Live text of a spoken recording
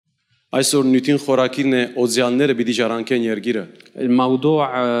Այսօր նյութին խորակիրն է օծեալները պիտի ժառանգեն երկիրը։ الموضوع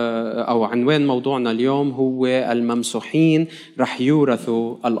أو عنوان موضوعنا اليوم هو الممسوحين رح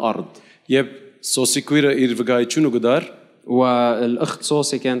يورثوا الأرض. Եվ սոսիկույրը իր վկայությունը գդար, والأخت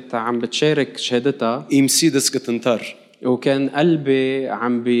صوصي كانت عم بتشارك شهادتها իմ սիդս կտնտար, وكان قلبي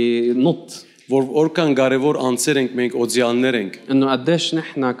عم بنط որ որքան կարևոր անձեր ենք մենք օծեալներ ենք։ إنه قديش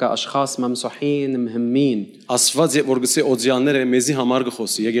نحن كأشخاص ممسوحين مهمين. Աստված որ գսե օծեալները մեզի համար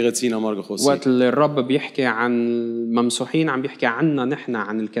գխոսի, եկեղեցին համար գխոսի։ وقت اللي الرب بيحكي عن الممسوحين عم بيحكي عنا نحن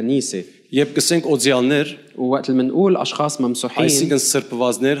عن الكنيسة. Եվ գսենք օծեալներ, وقت اللي بنقول أشخاص ممسوحين այսինքն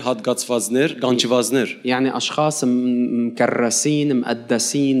սրբվածներ, հատկացվածներ, գանչվածներ, يعني أشخاص مكرسين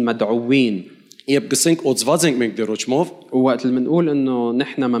مقدسين مدعوين. Եվ գսենք օծված ենք մենք դերոճմով, وقت اللي بنقول إنه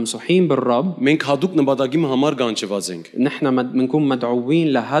نحن ممسوحين بالرب մենք հadouk նպատակի համար գանչված ենք։ نحن بنكون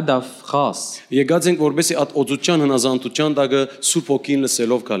مدعوين لهدف خاص. Եկած ենք որբեսի այդ օծության հնազանդության տակը սուրբ ոգին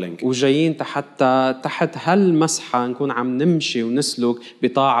լսելով գալենք։ وجايين حتى تحت هالمسحة نكون عم نمشي ونسلك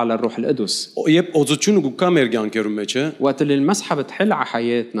بطاعة للروح القدس. Եվ օծությունը գուկա մեր կյանքերում մեջ է, وقت اللي المسحة بتحل على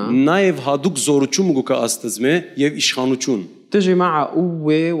حياتنا նաև հadouk զորություն գուկա աստծմե եւ իշխանություն, تجي معها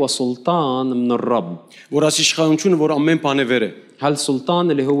قوة وسلطان من الرب. որ աս իշխանությունը որ ամեն բան է վեր է։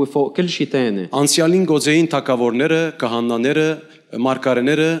 هالسلطان اللي هو فوق كل شيء تاني. Անցյալին գոծեին թակավորները, կահանաները,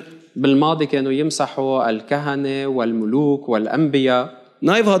 մարգարեները, بالماضي كانوا يمسحوا الكهنة والملوك والأنبياء.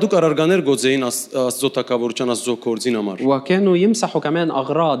 նաև հadouk արարգաներ գոծեին աստծո թակավորության աստծո կորձին համար։ وكانوا يمسحوا كمان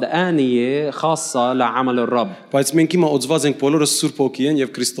أغراض آنية خاصة لعمل الرب. Բայց մենք հիմա օծված ենք բոլորս սուրբ ոգի են եւ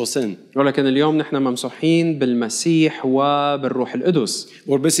Քրիստոս են, ولكن اليوم نحن ممسوحين بالمسيح وبالروح القدس.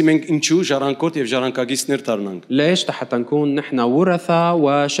 որբեսի մենք ինչու ժառանգորդ եւ ժառանգագիցներ դառնանք։ ليش؟ حتى نكون نحن ورثة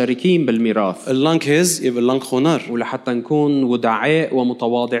وشريكين بالميراث. Լանք հեզ եւ լանք խոնար, ولحتى نكون ودعاء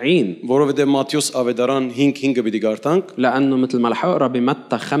ومتواضعين. որովհետեւ Մատթեոս ավետարան 5:5-ը պիտի գարտանք, لأنه مثل ما رح أقرأ بمتى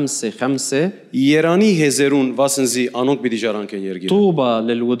 5:5 Երանի հեզերուն վասնզի անոնք պիտի ժառանգեն երկիրը։ طوبى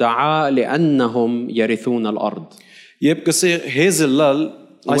للودعاء لأنهم يرثون الأرض. Եվ կսե հեզը լալ,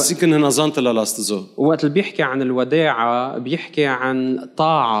 այսինքն հնազանդը լալ աստծո։ وقت اللي بيحكي عن الوداعة بيحكي عن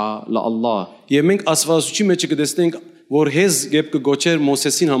طاعة لله. Եվ մենք աստվածուչի մեջ կդեսնենք, որ հեզ գեբ կգոչեր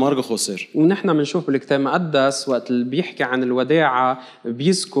Մոսեսին համար գխոսեր։ ونحن بنشوف بالكتاب المقدس وقت اللي بيحكي عن الوداعة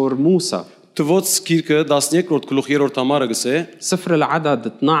بيذكر موسى. Տվոց գիրքը 13-րդ գլուխ 3-րդ համարը գսե, سفر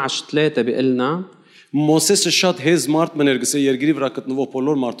العدد 12:3 بيقلنا Մոսեսը շատ հեզ մարդ մներ գսե երկրի վրա գտնվող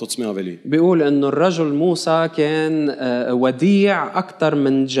բոլոր մարդոցմե ավելի։ بيقول انه الرجل موسى كان وديع اكثر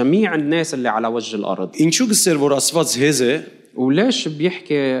من جميع الناس اللي على وجه الارض. Ինչու գսեր որ Աստված հեզ է, وليش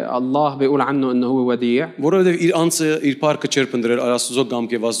بيحكي الله بيقول عنه انه هو وديع؟ որովհետև իր անձը իր парքը չեր փնդրել, Աստծո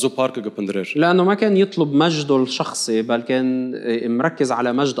գամք եւ Աստծո парքը կփնդրեր։ لانه ما كان يطلب مجده الشخصي بل كان مركز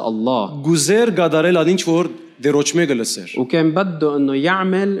على مجد الله. Գուզեր գադարել ադինչ որ դերոճմեգը լսեր։ وكان بده انه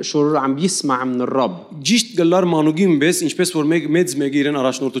يعمل شو عم بيسمع من الرب. Ճիշտ գլար մանուգին պես ինչպես որ մեծ մեկ իրեն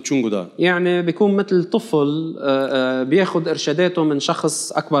առաջնորդություն գուտա։ يعني بيكون مثل طفل بياخذ ارشاداته من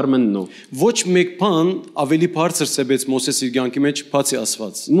شخص اكبر منه. Ոչ մեկ բան ավելի բարձր սեբեց Մոսես իր կյանքի մեջ բացի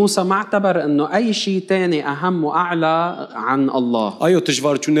Աստված։ موسى ما اعتبر انه اي شيء تاني اهم واعلى عن الله. Այո,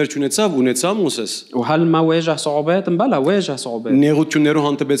 դժվարություններ ունեցավ Մոսես։ وهل ما واجه صعوبات؟ بلا واجه صعوبات. Նեղություններով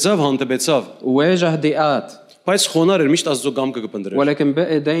հանդիպեցավ, واجه ضيقات. բայց խոնար էր միշտ Աստծո գամքը կփնդրեր։ ولكن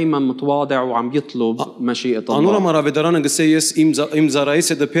بقي دائما متواضع وعم يطلب مشيئة Անոր الله. ամարավետարանը գսե ես իմ զարայից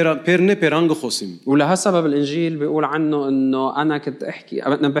է դերնե պերանգը խոսիմ։ ولهالسبب الانجيل بيقول عنه انه انا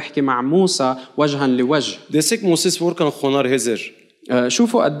بحكي مع موسى وجها لوجه. Դեսեք Մոսես որքան խոնար հեզ էր։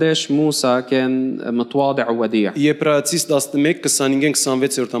 شوفوا قديش موسى كان متواضع ووديع. Եբրայեցիս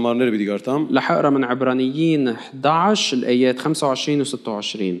 11:25-26 համարները պիտի գարտամ։ رح اقرا من عبرانيين 11 الايات 25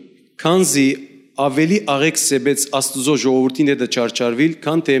 و26. Քանզի ավելի աղեկ սեբեց Աստծո ժողովրդին հետ չարչարվիլ,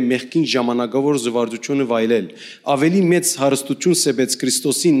 քան թե մեղքին ժամանակավոր զվարճությունը վայելել։ Ավելի մեծ հարստություն սեբեց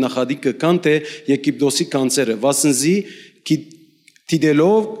Քրիստոսին նախադիկը, քան թե Եգիպտոսի կանցերը, վասնզի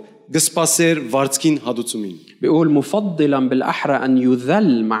դիտելով գսպասեր վարձքին հադուցումին։ بيقول مفضلا بالأحرى أن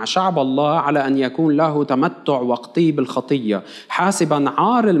يذل مع شعب الله على أن يكون له تمتع وقتي بالخطية حاسبا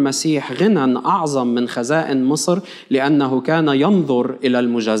عار المسيح غنى أعظم من خزائن مصر لأنه كان ينظر إلى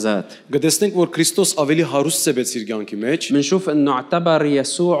المجازات. Գտեսնենք որ Քրիստոս ավելի հարուստ սեբեց իր կյանքի մեջ, منشوف أنه اعتبر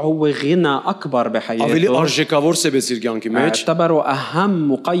يسوع هو غنى أكبر ավելի بحياته. արժեքավոր սեբեց իր կյանքի մեջ, اعتبره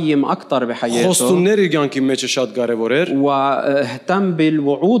أهم مقيم أكتر بحياته. խոստումներ իր կյանքի մեջ շատ կարևոր էր, واهتم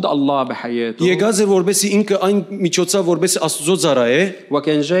بالوعود الله بحياته եկած է որբեսի ինքը այն միջոցով որբեսի Աստծո ծառա է,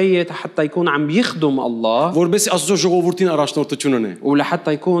 وكان جاي حتى يكون عم بيخدم الله որբեսի Աստծո ժողովրդին առաջնորդություն ունի։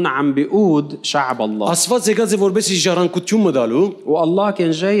 ولحتى يكون عم بيقود شعب الله Աստված եկած է որբեսի ժառանգություն մտալու, والله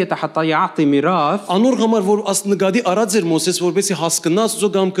كان جاي حتى يعطي ميراث անոր համար որ աստնգադի արած էր Մոսես որբեսի հասկանա Աստծո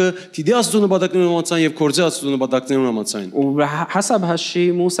գամքը, դիդի Աստծո նպատակներուն համաձայն եւ կորձի Աստծո նպատակներուն համաձայն։ وحسب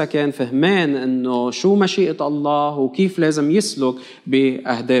هالشيء موسى كان فهمان انه شو مشيئة الله وكيف لازم يسلك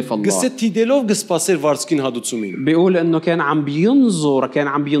باهداف الله. Գսե դիդելով գսպասեր վարձքին հադուցումին։ بيقول انه كان عم بينظر كان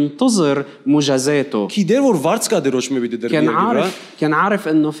عم بينتظر مجازاته. Գիտեր որ վարձ կա դերոշ մի դեր كان عارف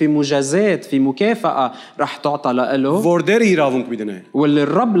انه في مجازات في مكافأة رح تعطى له որ դերը իրավունք միդնե։ واللي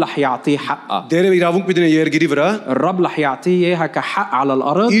الرب رح يعطيه حقه. Դերը իրավունք միդնե երկրի վրա, الرب رح يعطيه اياها كحق على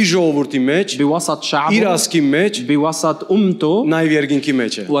الارض իր ժողովրդի մեջ, بوسط իր شعبه ասկի մեջ, بوسط امته նաև երկինքի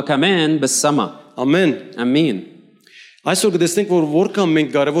մեջ է։ وكمان بالسماء. Ամեն։ امين. Այսօր գտեսնենք որ որքան մենք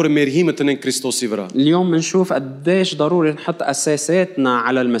կարևոր է մեր հիմը տնենք Քրիստոսի վրա։ اليوم بنشوف قديش ضروري نحط اساساتنا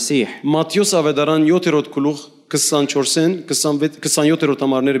على المسيح. Մատթեոս ավետարան 7-րդ գլուխ 24-ին 27-րդ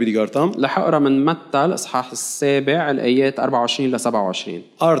համարները պիտի գարտամ։ رح اقرا من متى الاصحاح السابع الايات 24 ل 27.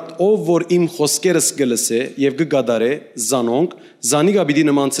 Արդ ով որ իմ խոսքերս գլսե եւ կգադարե զանոնք զանիգա պիտի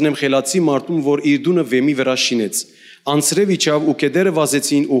նմանցնեմ խելացի մարդուն որ իր դունը վեմի վրա շինեց անցրև իջավ ու կեդերը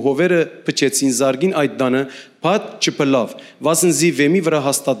վազեցին ու հովերը փչեցին զարգին այդ դանը փաթ չփլավ վասնզի վեմի վրա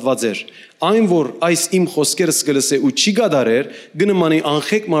հաստատված էր այն որ այս իմ խոսքերս գլսե ու չի գադարեր գնմանի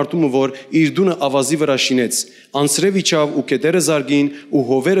անխեք մարդումը որ իր դունը ավազի վրա շինեց անցրև իջավ ու կեդերը զարգին ու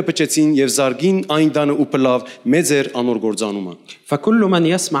հովերը փչեցին եւ զարգին այն դանը ու փլավ մեծ էր անոր գործանումը فكل من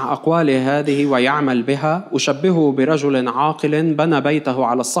يسمع أقوالي هذه ويعمل بها أشبهه برجل عاقل بنى بيته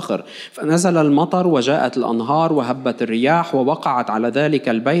على الصخر فنزل المطر وجاءت الأنهار وهبت الرياح ووقعت على ذلك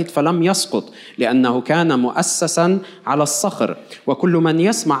البيت فلم يسقط لأنه كان مؤسسا على الصخر وكل من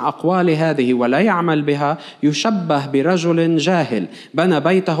يسمع أقوالي هذه ولا يعمل بها يشبه برجل جاهل بنى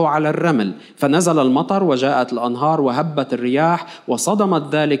بيته على الرمل فنزل المطر وجاءت الأنهار وهبت الرياح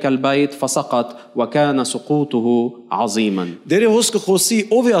وصدمت ذلك البيت فسقط وكان سقوطه عظيما.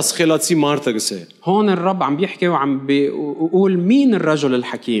 هون الرب عم بيحكي وعم بيقول مين الرجل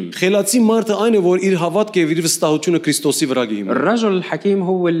الحكيم. الرجل الحكيم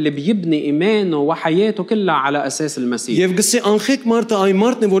هو اللي بيبني إيمانه وحياته كلها على أساس المسيح.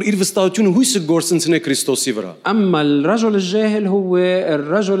 أما الرجل الجاهل هو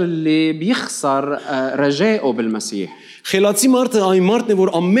الرجل اللي بيخسر رجائه بالمسيح. Խելացի մարդը այն մարդն է որ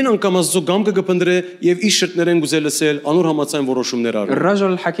ամեն անգամ Աստծո գամքը կփնտրե եւ իր շրթներեն գուզել լսել անոր համաձայն որոշումներ արել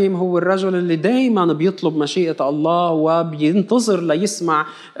الرجل الحكيم هو الرجل اللي دائما بيطلب مشيئة الله وبينتظر ليسمع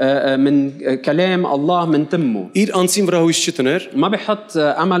من كلام الله من تمه իր անձին վրա հույս չտներ ما بيحط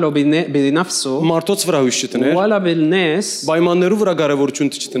أمله بنفسه մարդոց վրա հույս չտներ ولا بالناس պայմաններու վրա կարևորություն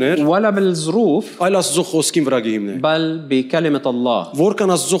չտներ ولا بالظروف այլ Աստծո խոսքին վրա գիհիմներ بل بكلمة الله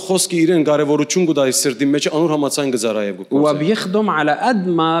որքան Աստծո խոսքը իրեն կարևորություն կտա իր սրտի մեջ անոր համաձայն գծարայ وبيخدم على قد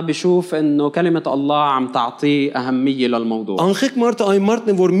ما بيشوف انه كلمة الله عم تعطيه أهمية للموضوع. Անխեք մարդը այն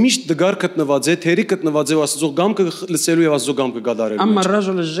մարդն է որ միշտ դգար գտնված է, թերի գտնված է Աստծո գամքը լսելու եւ Աստծո գամքը գադարելու։ أما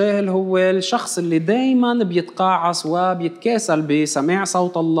الرجل الجاهل هو الشخص اللي دائما بيتقاعس وبيتكاسل بسماع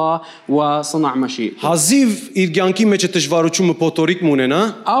صوت الله وصنع مشيئته. Հազիվ իր կյանքի մեջ դժվարությունը փոթորիկ մունենա։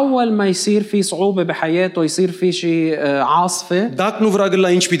 أول ما يصير في صعوبة بحياته يصير في شيء عاصفة. Դակնու վրա գլա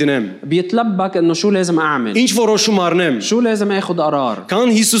ինչ պիտենեմ։ بيتلبك إنه شو لازم أعمل. Ինչ որոշում առնեմ։ شو لازم اخذ قرار كان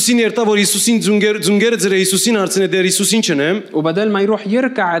هيسوسين يرتا ور هيسوسين زنجر زر هيسوسين ارسنه در هيسوسين چنم وبدل ما يروح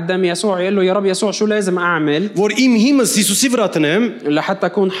يركع قدام يسوع يقول له يا رب يسوع شو لازم اعمل ور ام هيمس هيسوسي فراتنم لحتى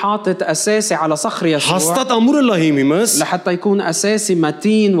اكون حاطط اساسي على صخر يسوع حستات امور الله هيمس لحتى يكون اساسي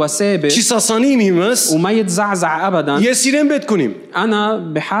متين وثابت شيساساني هيمس وما يتزعزع ابدا يسيرن بتكونيم انا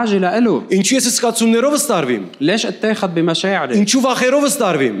بحاجه له انشو يسسكاتسونيرو استارفيم ليش اتاخذ بمشاعري انشو واخيرو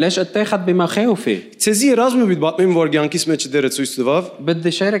استارفيم ليش اتاخذ بمخاوفي تزي رازم بيتباطمين ورغانكيس مچ دره ցույց տվավ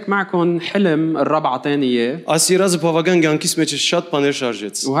بدي شارك معكم حلم الرب عطاني اياه ասիրազը բավական կյանքիս մեջ շատ բաներ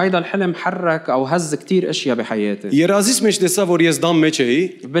շարժեց وهيدا الحلم حرك او هز كتير اشياء بحياتي երազից մեջ տեսա որ ես դամ մեջ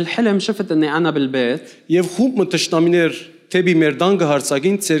էի بالحلم شفت اني انا بالبيت եւ խումբ մտշտամիներ تبي مردان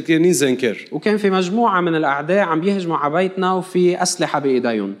هارساكين تسركينين زنكر وكان في مجموعة من الأعداء عم يهجموا على بيتنا وفي أسلحة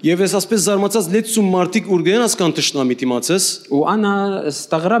بإيديهم يفس أسبس زارماتس ليتسوم مارتيك أورجيناس كان تشنامي تيماتس وأنا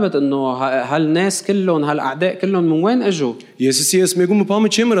استغربت إنه هالناس كلهم هالأعداء كلهم من وين إجوا يسيس ميقوم بامي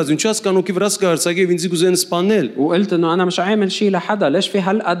تشمرز إنشاس كانوا كيف راسك هارساكي فينزي جوزين سبانيل وقلت إنه أنا مش عامل شيء لحدا ليش في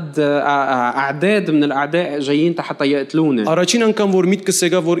هالقد أعداد من الأعداء جايين حتى يقتلوني أراتشين أن كان ورميت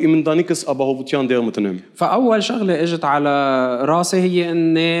كسيجا ور إمندانيكس أباهوبتيان ديامتنم فأول شغلة إجت على راسي هي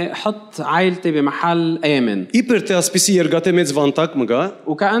اني احط عائلتي بمحل امن. Իբր թե ասպիսի երկաթե մեծ վանտակ մը գա,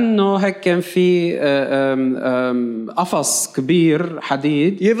 وكأنه هيك كان في قفص كبير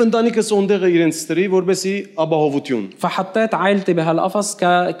حديد. եւ ընտանիքս ոնդեղը իրենց ստրի, որբեսի ապահովություն. فحطيت عائلتي بهالقفص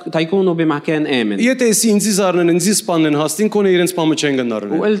تيكونوا بمكان امن. Եթե էսի ինձ զառնեն, ինձ սպանեն, հաստին կոնե իրենց պամը չեն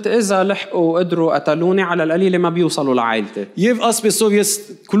գնարնեն. وقلت اذا لحقوا قدروا قتلوني على القليله ما بيوصلوا لعائلتي. Եվ ասպեսով ես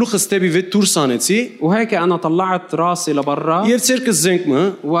քլուխս տեբի վետ դուրս անեցի. وهيك انا طلعت راسي لبرا. Եվ ցերկս զենքը,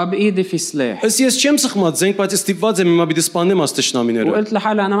 وبايدي في سلاح. ես չեմ սխմած զենք, բայց ստիպված եմ հիմա պիտի սպանեմ աստշնամիները. وقلت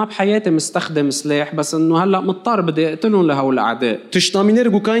لحالي انا ما بحياتي مستخدم سلاح بس انه هلا مضطر بدي اقتلهم لهول الاعداء. Տշնամիները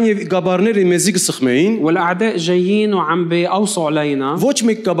գուկային եւ գաբարները մեզի կսխմեին. والاعداء جايين وعم بيقوصوا علينا. Ոչ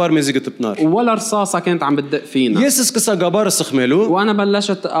մեկ գաբար մեզի կտպնար. ولا رصاصه كانت عم بتدق فينا. Ես սկսա գաբարը սխմելու. وانا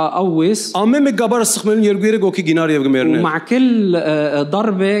بلشت اقوص. Ամեն մեկ գաբարը սխմելուն 2-3 հոգի գինար եւ գմերներ. ومع كل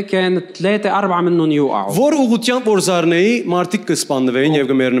ضربه كانت 3-4 منهم يوقعوا. Որ ուղղությամբ որ զառնեի, մարդիկ կսպանվեին եւ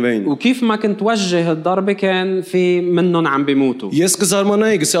գմերնվեին. وكيف ما كنت وجه الضربه كان في منهم عم بيموتوا. Ես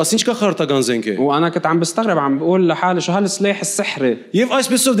կզարմանայի, գսե, ասինչ կա խարտական զենք է. وانا كنت عم بستغرب عم بقول لحالي شو هالسلاح السحري. Եվ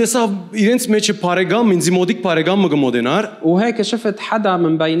այսպեսով դեսա իրենց մեջը բարեկամ, ինձ մոդիկ բարեկամը գմոդենար. وهيك شفت حدا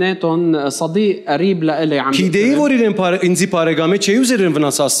من بيناتهم صديق قريب لإلي عم Գիտեի որ իրեն ինձի բարեկամ է, չէի ուզեր իրեն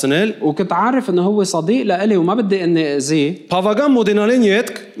վնասացնել. وكنت عارف انه هو صديق لإلي وما بدي اني اذيه. Բավական մոդենալեն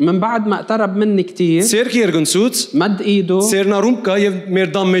յետք, من بعد ما اقترب مني كتير ցերկ երգնցուց, مد ايده ցերնարում կա եւ մեր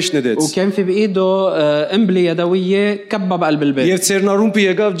դամ մեջ նետեց. وكان في بايده قنبله يدويه كبه بقلب البيت. Եվ ցերնարում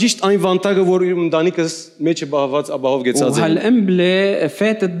եկավ ճիշտ այն վանտակը, որ իր ընտանիքս մեջը բահված ապահով գեցած է. وهالقنبله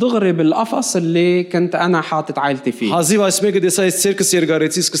فاتت دغري بالقفص اللي كنت انا حاطط عائلتي فيه. Հազիվ այս մեկը դեսա այս ցերկս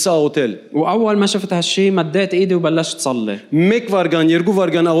երգարեցի, սկսա աղոթել. واول ما شفت هالشيء مديت ايدي وبلشت صلي. Մեկ վարգան, երկու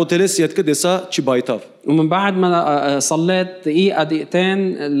վարգան աղոթելես յետքը դեսա չբայթավ. ومن بعد ما صليت دقيقة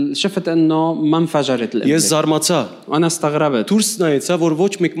دقيقتين شفت انه ما انفجرت القنبلة. Ես զարմացա. وانا استغربت. Դուրս նայեցա, որ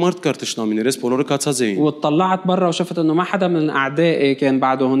ոչ մեկ մարդ կար տշնամիներս, բոլորը կացած էին. وطلعت برا وشفت انه ما حدا من اعدائي كان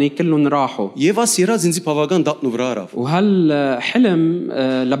بعده هونيك كلهم راحوا. Եվ աս երած ինձի բավական դատնու վրա արավ. وهالحلم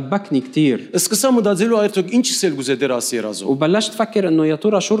لبكني كتير. Սկսա մտածելու այրտոք ինչս էլ գուզե դեր աս երազով. وبلشت افكر انه يا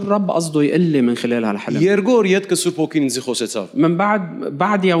ترى شو الرب قصده يقول لي من خلال هالحلم. Երկու օր յետքը Սուրբ Հոգին ինձի խոսեցավ. من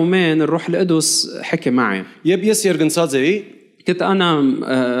بعد يومين الروح القدس حكي معي. Եվ ես երգնցած էի. كنت انا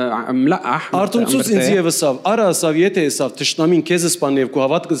ملقح. Արտոնցուց ինձ եւսավ, արա ասավ, եթե էսավ տշնամին քեզ սպանե եւ քո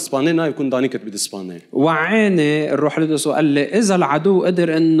հավատքը սպանե, նայ քո ընտանիքդ պիտի սպանե. وعاني الروح القدس وقال لي اذا العدو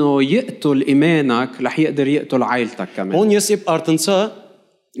قدر انه يقتل ايمانك رح يقدر يقتل عائلتك كمان. Հոն ես երբ արտընցա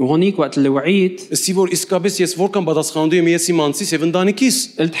وهونيك وقت اللي وعيت Սի որ իսկապես ես որքան պատասխանատու եմ ես իմ անձիս եւ ընտանիքիս.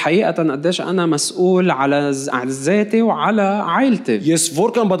 قلت حقيقة قديش أنا مسؤول على ذاتي وعلى عائلتي. Ես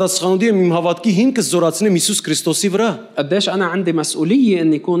որքան պատասխանատու եմ իմ հավատքի հիմքը զորացնեմ Հիսուս Քրիստոսի վրա. قديش أنا عندي مسؤولية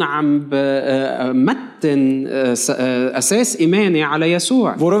إني أكون عم بمتن أساس إيماني على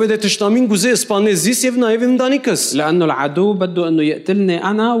يسوع. Որովհետեւ տշնամին գուզե սպանե զիս եւ նաեւ ընտանիքս. لأنه العدو بده إنه يقتلني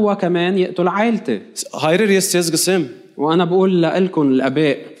أنا وكمان يقتل عائلتي. Հայրեր ես ցեզ գսեմ. وأنا بقول لكم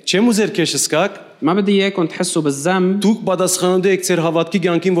الآباء Չեմ ուզեր քեշսկակ. ما بدي إياكم تحسوا بالذنب. Դուք պատասխանատու եք ձեր հավատքի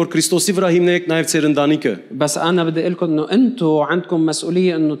կյանքին, որ Քրիստոսի վրա հիմնեք նաեւ ձեր ընտանիքը. بس أنا بدي أقول لكم إنه أنتوا عندكم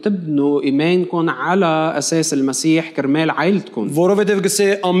مسؤولية إنه تبنوا إيمانكم على أساس المسيح كرمال عائلتكم. Որովհետեւ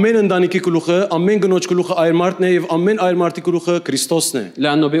գսե ամեն ընտանիքի գլուխը, ամեն գնոջ գլուխը այր մարդն է եւ ամեն այր մարդի գլուխը Քրիստոսն է.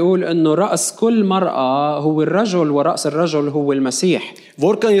 لأنه بيقول إنه رأس كل مرأة هو الرجل ورأس الرجل هو المسيح.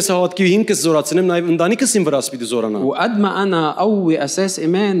 Որքան ես հավատքի հիմքս զորացնեմ, նաեւ ընտանիքս իմ վրաս պիտի զորանա. وقد ما أنا أقوي أساس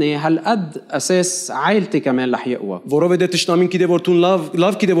إيماني هالقد أساس عائلتي كمان رح يقوى. Որովհետեւ տշնամին գիտե որ դու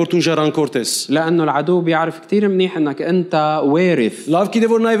լավ գիտե որ դու ժառանգորդ ես. لأنه العدو بيعرف كتير منيح إنك أنت وارث. Լավ գիտե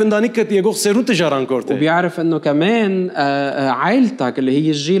որ նաեւ ընտանիքդ եկող սերունդը ժառանգորդ է. وبيعرف إنه كمان عائلتك اللي هي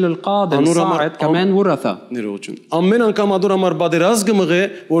الجيل القادم الصاعد كمان ورثة. Ներողություն. Ամեն անգամ ադոր համար բادرազգը մղե,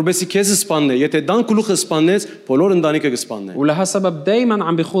 որբեսի քեզ սպաննե. Եթե դան գլուխը սպաննես, բոլոր ընտանիքը կսպաննե. ولهالسبب دايما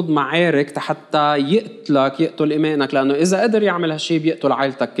عم بيخوض معارك حتى يقتل إيمانك لأنه إذا قدر يعمل هالشيء بيقتل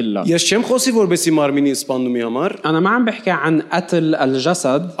عائلتك كلها. Ես չեմ խոսի որբեսի մարմինի սպաննումի համար, أنا ما عم بحكي عن قتل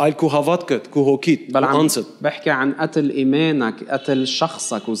الجسد այլ քո հավատքդ, քո հոգիդ, بل عم անձդ. بحكي عن قتل إيمانك قتل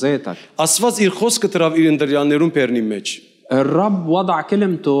شخصك وذاتك. Աստված իր խոսքը դրավ իր ընտրյալներուն բերնի մեջ. الرب وضع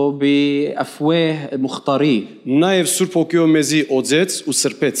كلمته بأفواه مختاريه. Նաև Սուրբ Հոգիով մեզի օծեց ու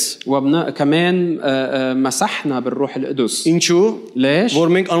սրբեց. وكمان مسحنا بالروح القدس. Ինչու? ليش؟ Որ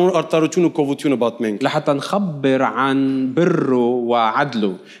մենք անոր արտարություն ու կովությունը պատմենք. لحتى نخبر عن بره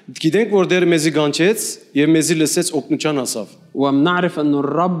وعدله. Գիտենք որ դեր մեզի գանչեց եւ մեզի լսեց օգնության հասավ. ومنعرف انه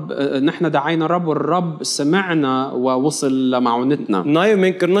الرب نحن دعينا الرب والرب سمعنا ووصل لمعونتنا. Նաև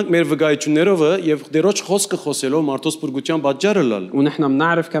մենք կրնանք մեր վկայություններով եւ դերոջ խոսքը խոսելով մարդոս բուրգության պատճառը լալ։ ونحن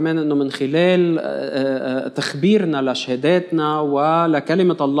بنعرف كمان انه من خلال تخبيرنا لشهاداتنا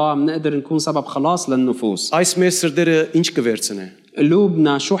ولكلمة الله بنقدر نكون سبب خلاص للنفوس. Այս մեր սրդերը ինչ կվերցնե։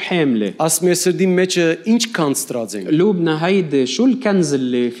 قلوبنا شو حاملة؟ Այս մեր սրդի մեջը ինչ կանցտրած են։ قلوبنا هيدي شو الكنز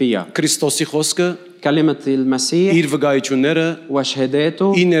اللي فيها؟ Քրիստոսի խոսքը, كلمة المسيح իր վկայությունները,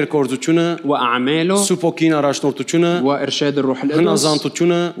 وشهاداته իր ներկործությունը, وأعماله Սուրբ ոգին առաջնորդությունը, وإرشاد الروح القدس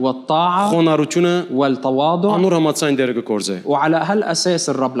հնազանդությունը, والطاعة խոնարհությունը, والتواضع անոր համացան դերը կգործե։ وعلى هالأساس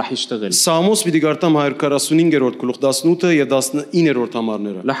الرب رح يشتغل. Սամոս պիտի գարտամ 145-րդ գլուխ 18 եւ 19-րդ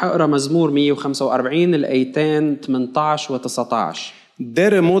համարները։ رح أقرأ مزمور 145 الآيتين 18 و 19.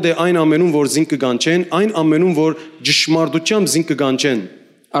 Դերը մոդ է այն ամենում, որ զինք կգանչեն, այն ամենում, որ ճշմարտությամբ զինք կգանչեն։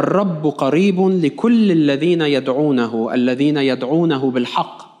 الرب قريب لكل الذين يدعونه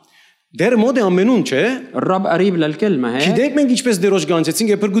بالحق. Դերը մոդ է ամենում, չէ՞։ الرب قريب للكل ما هيك؟ Գիտեք մենք ինչպես դերոջ գանչեցինք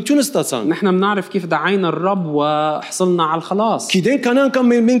եւ փրկությունը ստացանք։ نحن بنعرف كيف دعينا الرب وحصلنا على الخلاص. Գիտենք քանի անգամ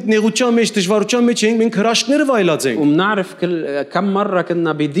մենք նեղության մեջ, դժվարության մեջ ենք, մենք հրաշքները վայելած ենք։ وبنعرف كم مرة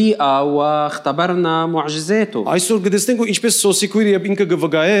كنا بضيقة واختبرنا معجزاته. Այսօր գտեցնենք ու ինչպես Սոսիկույրը եւ ինքը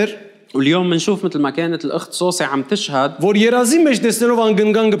գվգայեր, واليوم بنشوف مثل ما كانت الأخت صوصي عم تشهد որ երազի մեջ տեսնելով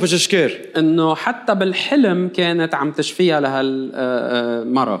անգնգան կփշշկեր։ إنه حتى بالحلم كانت عم تشفيها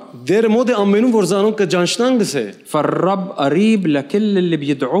لهالمرة. Դերը մոդ է ամենում, որ զանոն կջանշնան գսե։ فالرب قريب لكل اللي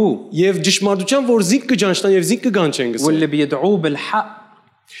بيدعوه Եվ ճշմարտության որ զինք կջանշնան եւ զինք կգանչեն գսե։ واللي بيدعوه بالحق.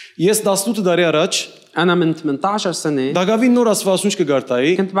 Ես 18 տարի առաջ أنا من 18 سنة Դագավին նոր ասվածունջ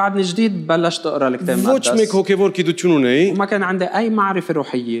կգարտայի։ كنت بعدني جديد بلشت أقرأ الكتاب Ոչ մեկ المقدس հոգևոր գիտություն ունեի։ وما كان عندي أي معرفة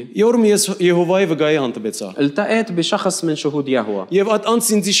روحية. Եորմ ես Եհովայի վգայի հանդիպեցա։ التقيت بشخص من شهود يهوه Եվ այդ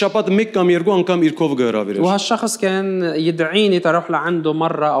անց ինձի շաբաթը 1 կամ 2 անգամ իր կով գհրավիրեր։ وهالشخص كان يدعيني تروح لعنده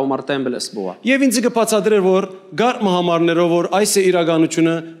مرة أو مرتين بالأسبوع. Եվ ինձ կբացատրեր, որ գար մահամարներով որ այս է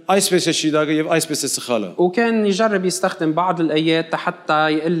իրականությունը, այսպես է շիդագը եւ այսպես է սխալը։ وكان يجرب يستخدم بعض الآيات حتى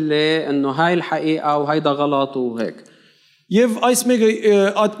يقول لي إنه هاي الحقيقة وهيدا غلط وهيك. Եվ այս մեկը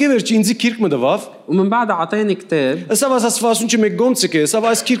ատկե վերջի ինձի քիրք մտավ։ ومن بعد عطاني كتاب. Ասավ ասվածունջը մեկ գոմցիկ է, ասավ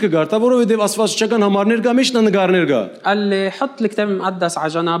այս քիրքը գարտա, որովհետեւ ասվածչական համարներ կա, մեջն նկարներ կա։ قال لي حط الكتاب المقدس على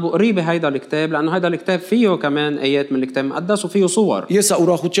جنب وقريبه هيدا الكتاب لأنه هيدا الكتاب فيه كمان آيات من الكتاب المقدس وفيه صور. Ես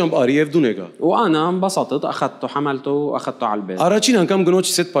ուրախությամբ արի եւ դուն եկա։ وأنا انبسطت أخذته حملته وأخذته على البيت. Առաջին անգամ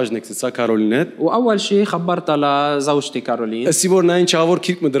գնոջից հետ բաժնեցա Կարոլին հետ։ وأول شيء خبرتها لزوجتي كارولين. Ասի որ նա ինչ ավոր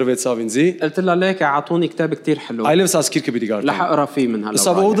քիրք մդրվեցավ ինձի։ قلت لها ليك عطوني كتاب كتير حلو. Այլևս աս քիրքը պիտի գարտա։ رح أقرأ فيه من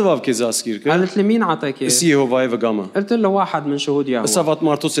Ասավ ով هلا. դվավ քեզ աս քիրքը։ قالت لي مين عطاك Ասի إياه؟ Եհովայի վգամը։ قلت له واحد من شهود يهوه. Ասավ at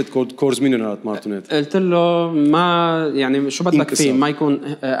մարդոց հետ կորզմին են at մարդուն հետ։ قلت له ما يعني شو بدك فيه ما يكون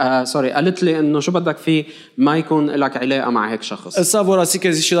سوري قالت لي انه شو بدك فيه ما يكون لك علاقه مع هيك شخص. Ասավ որ ասի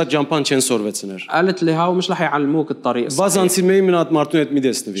քեզ շիդակ ջամփան չեն սորվեցներ։ قالت لي هاو مش رح يعلموك الطريق الصحيح. Վազանցի մեի մնա at մարդուն հետ մի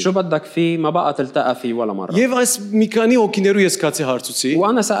դեսնվի։ شو بدك فيه ما بقى تلتقى فيه ولا مره. Եվ այս մի քանի հոգիներու ես կացի հարցուցի,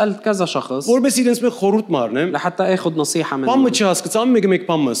 وانا سالت كذا شخص որպես իրենց մեկ խորհուրդ մարնեմ։ لحتى اخذ نصيحه Բամը منهم չհասկացա, մեկը մեկ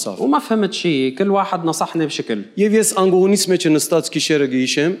բամ ասավ։ وما فهمت شيء كل واحد نصحني بشكل. Եվ ես անգողունից մեջը նստած գիշերը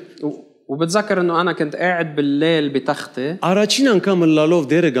գիշեմ, وبتذكر انه انا كنت قاعد بالليل بتختي առաջին անգամ լալով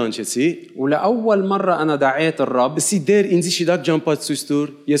դերը գանչեցի, ولاول مره انا دعيت الرب. ասի դեր ինձի շիդակ ջամփած ցույց տուր,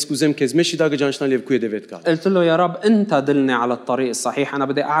 ես կուզեմ քեզ մեծ շիդակը ջանչնալ եւ քու եդեվետ կալ։ قلت له يا رب انت دلني على الطريق الصحيح انا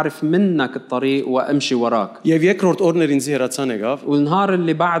بدي اعرف منك الطريق وامشي وراك. Եվ երկրորդ օրներ ինձի հերացան եկավ, والنهار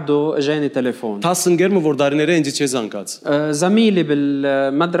اللي بعده اجاني تليفون. տասնգերմը որ դարիները ինձի չե զանգած։ زميلي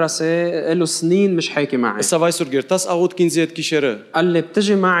بالمدرسة له سنين مش حاكي معي. Ասավ այսօր գերտաս աղոտ կինձի հետ գիշերը։ قال لي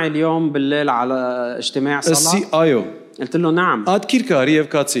بتجي معي اليوم بالليل على اجتماع Ասի صلاة. այո, قلت له نعم. ատ քիրքը արի եւ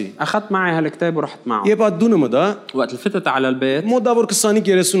կացի։ أخذت معي هالكتاب ورحت معه. Եվ ատ դունը մտա, وقت فتت على البيت մոտավոր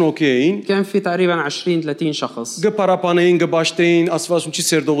 20-30 հոգի էին, كان في تقريبا 20-30 شخص գպարապանեին, գբաշտեին, ասվածունչի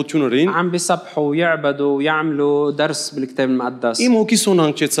սերդողություն օրին։ عم بيسبحوا ويعبدوا ويعملوا درس بالكتاب المقدس. Իմ հոգիս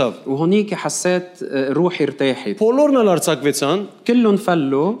սոնանքեցավ։ وهونيك حسيت روحي ارتاحت. Բոլորն ալ արցակվեցան, كلهم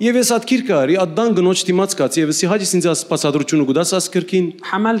فلوا. եւ ես ատ քիրքը արի, ատ դան գնոջ դիմաց կացի եւ ասի հաջիս ինձ ասպասադրությունը գուդաս աս քրքին։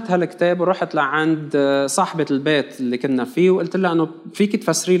 حملت هالكتاب ورحت لعند صاحبة البيت اللي كنا فيه وقلت لها انه فيك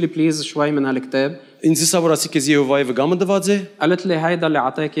تفسري لي بليز شوي من هالكتاب. Ինձ ասավ որ ասի քեզ Եհովայի վգամը դված է։ قالت لي هيدا اللي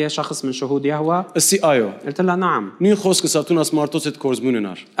عطاك اياه شخص من شهود يهوه. Ասի այո։ قلت لها نعم. Նույն խոսքը սատուն աս մարդոց հետ կորզմուն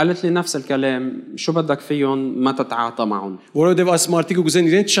ունար։ قالت لي نفس الكلام شو بدك فيهم ما تتعاطى معهم. Որովհետեւ այս մարդիկը գուզեն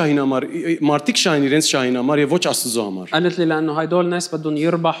իրենց շահին համար, մարդիկ շահին իրենց շահին համար եւ ոչ Աստծո համար։ قالت لي لانه هيدول ناس بدهم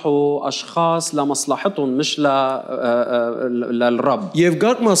يربحوا اشخاص لمصلحتهم مش للرب. Եվ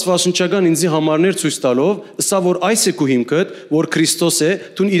գարկ մասվաշնչական ինձի համարներ ցույց տալով, ասա որ այս է քու հիմքդ, որ Քրիստոս է,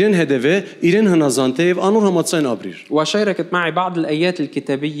 դու իրեն հետևե, իրեն հնազանդ ցանթե եւ անոր համացայն ապրիր։ وشاركت معي بعض الآيات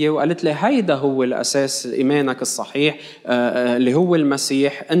الكتابية وقالت لي هيدا هو الأساس إيمانك الصحيح اللي هو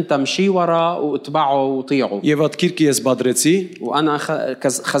المسيح أنت مشي وراه واتبعه وطيعه. Եվ այդ քիրքը ես բادرեցի وأنا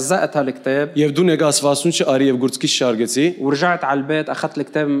خزقت هالكتاب եւ դու նեգաս 60 արի եւ գուրցքի շարգեցի ورجعت على البيت أخذت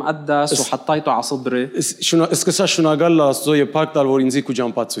الكتاب المقدس وحطيته على صدري սկսա շնորհալ Աստծո եւ փակ տալ որ ինձի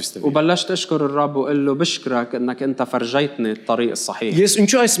քուջամփած ցույց տվի։ وبلشت أشكر الرب وقول له بشكرك إنك أنت فرجيتني الطريق الصحيح. Ես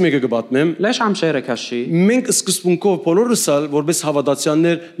ինչու այս մեկը կբատմեմ։ ليش عم شارك هالشي؟ Մենք սկզբունքով բոլորս ալ որպես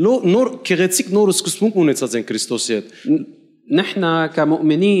հավատացյալներ նոր քեղեցիկ նոր սկզբունք ունեցած են Քրիստոսի հետ։ نحن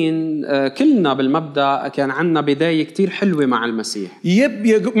كمؤمنين كلنا بالمبدأ كان عنا بداية كتير حلوة مع المسيح.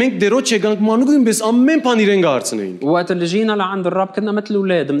 Եվ մենք դերոջ եկանք մանուկին պես ամեն բան իրեն գարցնեին։ وقت اللي جينا لعند الرب كنا مثل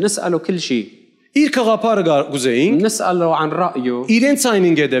أولاد بنسأله كل شيء. Իր խաղապարը գուզեին, بنسأله عن رأيه. իրենց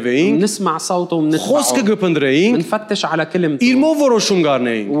այնին գեդեվեին, بنسمع صوته وبنتبعه. խոսքը գփնդրեին, بنفتش على كلمته. իր մով որոշում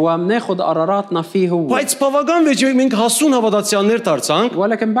գարնեին։ وبناخذ قراراتنا فيه هو. Բայց բավական վեճ մենք հասուն հավատացյալներ դարձանք,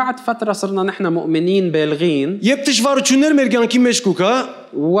 ولكن بعد فترة صرنا نحن مؤمنين بالغين. Եվ դժվարություններ մեր կյանքի մեջ կուքա,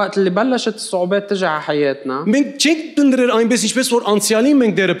 وقت اللي بلشت الصعوبات تجي على حياتنا մենք չենք փնդրել այնպես ինչպես որ անցյալին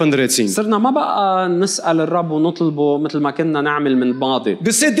մենք դերը փնդրեցին։ صرنا ما بقى نسأل الرب ونطلبه مثل ما كنا نعمل من الماضي.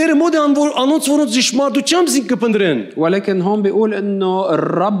 Գսե դերը մոդը անոնց որոնց ճշմարտությամբ զինք կփնդրեն։ ولكن هون بيقول انه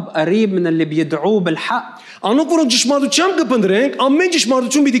الرب قريب من اللي بيدعوه بالحق. Անոնք որոնք ճշմարտությամբ կփնդրենք, ամեն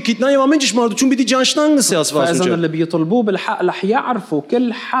ճշմարտություն պիտի գիտնան եւ ամեն ճշմարտություն պիտի ճանչնան գսե ասված فإذا ուժը։ اللي بيطلبوه بالحق رح يعرفوا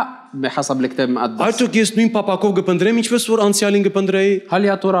كل حق بحسب الكتاب المقدس. Այդտեղ ես նույն պապակով կփնդրեմ, ինչպես որ անցյալին կփնդրեի։ هل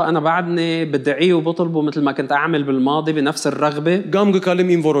يا ترى انا بعدني بدعيه وبطلبه مثل ما كنت اعمل بالماضي بنفس الرغبه Գամ կկալեմ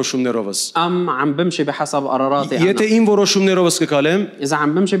իմ որոշումներովս։ ام عم بمشي بحسب قراراتي Եթե انا؟ իմ որոշումներովս կկալեմ, اذا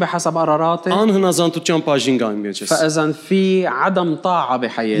عم بمشي بحسب قراراتي անհնազանդության բաժին գամ ես։ فاذا في عدم طاعه Ես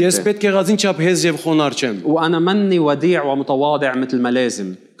بحياتي պետք է գազին չափ հեզ եւ խոնար չեմ։ وانا مني وديع ومتواضع مثل ما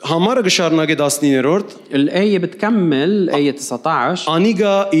لازم. Համարը կշարունակե 19-րդ الآية بتكمل آية 19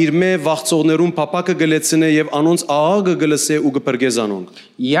 Անիգա իր մե վախծողներուն փապակը գլեցնե եւ անոնց աղագը գլսե ու գպրգե զանոնք։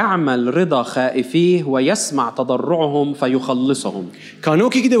 يعمل رضا خائفيه ويسمع تضرعهم فيخلصهم.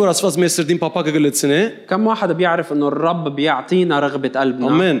 Կանոքի գիտե որ ասված մեր սրտին փապակը գլեցնե։ كم واحد بيعرف انه الرب بيعطينا رغبة قلبنا؟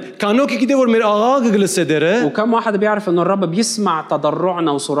 Ամեն։ Կանոքի գիտե որ մեր աղագը գլսե դերը։ وكم واحد بيعرف انه الرب بيسمع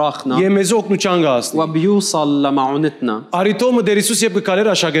تضرعنا وصراخنا Եվ մեզ օգնության գասնի։ وبيوصل لمعونتنا. Արիտոմը դերիսուս եւ կկալեր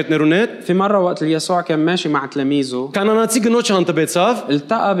աշակերտներուն հետ։ في مرة وقت اللي يسوع كان ماشي مع تلاميذه Կանանացի գնոջ հանդիպեցավ։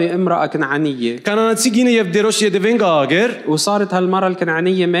 التقى بامرأة كنعانية Կանանացի գինը եւ դերոջ յետևեն գաղեր։ وصارت هالمرة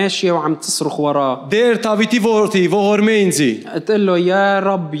الكنعانية ماشية وعم تصرخ وراه. Դեր Դավիթի որդի, ողորմե ինձի։ قلت له يا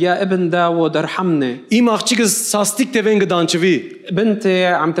رب يا ابن داود ارحمني. Իմ աղջիկս սաստիկ տևեն գդանչվի։ بنتي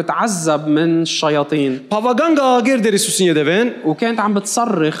عم تتعذب من الشياطين. Բավական գաղեր դերիսուսին յետևեն։ وكانت عم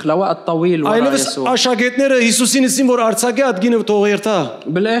بتصرخ لوقت طويل ورا Այլևս يسوع. աշակերտները Հիսուսին իսին որ արցակե այդ գինը թողերթա։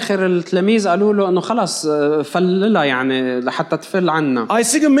 بالاخر التلاميذ قالوا له انه خلص فللها يعني لحتى تفل عنا.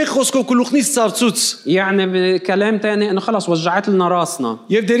 Այսինքն մեկ խոսքով գլուխնից ծավծուց։ يعني بكلام تاني انه خلص وجعت لنا راسنا.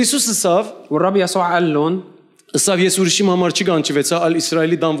 Եվ դերիսուսը սավ والرب يسوع قال لهم Սավ ես ուրիշի համար չի կանչվեցա, այլ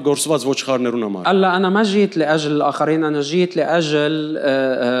Իսրայելի դամ գործված ոչխարներուն համար։ قال لا انا ما جيت لاجل الاخرين انا جيت لاجل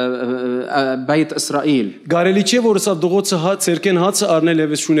بيت اسرائيل. Գարելի չէ որ սա դողոցը ցերկեն հացը առնել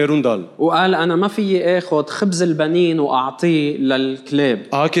եւ շուներուն դալ։ وقال انا ما في اخذ خبز البنين واعطيه للكلاب.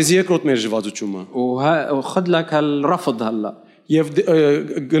 Ահա քեզ երկրորդ մեր ժվածությունը։ وخذ لك هالرفض هلا. Եվ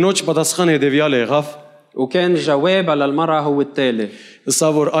գնոջ պատասխանը հետեւյալ եղավ. وكان جوابها للمرأة هو التالي. Սա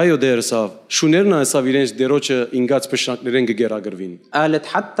որ այո դեր սավ շուներն ասավ իրենց դերոջը ինգած փշնակներեն կգերագրվին։ قالت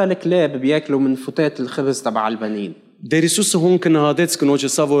حتى الكلاب بياكلوا من فتات الخبز تبع البنين. Դերիսուսը հոն կնահատեց կնոջը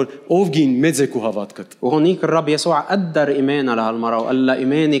սա որ ով գին մեծ է քու հավատքդ։ وهونيك الرب يسوع قدر ايمانها لهالمرأة وقال لها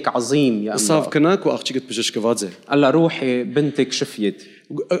ايمانك عظيم يا Սավ امرأة. կնա քու աղջիկդ բժշկված է։ قال لها روحي بنتك شفيت.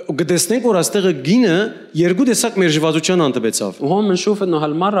 Գտեսնենք որ աստեղը գինը երկու տեսակ մեր ժվածության անտբեցավ։ وهون بنشوف انه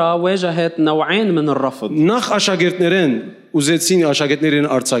هالمرأة واجهت نوعين من الرفض. Նախ աշակերտներեն ուզեցին աշակերտներին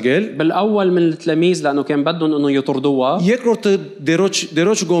արցակել, بالاول من التلاميذ لانه كان بدهم انه يطردوها. երկրորդը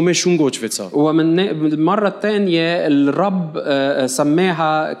դերոջ գոմե շուն գոչվեցավ։ ومن المرة الثانية الرب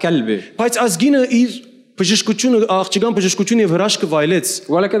سماها كلبة. Բայց այս գինը իր բժշկությունը աղջկան բժշկությունը եւ հրաշքը վայելեց։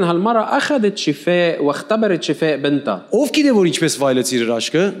 ولكن هالمرة أخذت شفاء واختبرت شفاء بنتها. Ով գիտե որ ինչպես վայելեց իր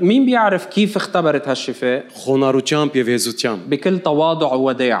հրաշքը։ مين بيعرف كيف اختبرت هالشفاء؟ Խոնարհությամբ եւ հեզությամբ։ بكل تواضع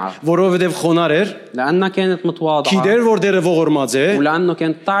ووداعة. Որովհետեւ խոնար էր, لأنها كانت متواضعة. գիտեր որ դերը ողորմած է, ولأنه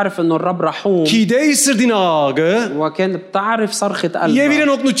كانت تعرف إنه الرب رحوم. գիտե իր սրտին աղը وكانت بتعرف صرخة եւ قلبها. իրեն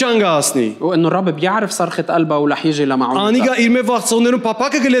օգնության գասնի։ وإنه الرب بيعرف صرخة قلبها ورح يجي لمعونتها. Անիգա իր մե վախծողներուն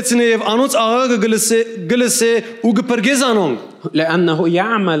փապակը գլեցնե եւ անոնց աղը գլսե ու գպրգեզանոն։ لأنه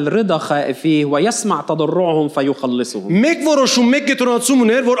يعمل رضا خائفيه ويسمع تضرعهم فيخلصهم. Մեկ որոշում, մեկ կենտրոնացում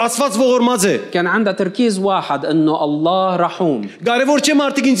ուներ, որ Աստված ողորմած է։ كان عندها تركيز واحد إنه الله رحوم. Կարևոր չէ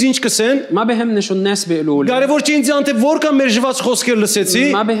մարդիկ ինձ ինչ կսեն, ما بهمني شو الناس بيقولوا لي. կարևոր չէ ինձ անտե որքան մեր ժված խոսքեր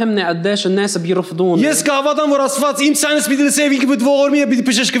լսեցի։ ما بهمني قديش الناس بيرفضوني. Ես կհավատամ, որ Աստված իմ ցանից պիտի լսի եւ ինքը պիտի ողորմի եւ պիտի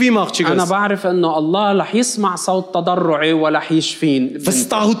բժշկվի աղջիկս։ أنا بعرف إنه الله رح يسمع صوت تضرعي ورح يشفين.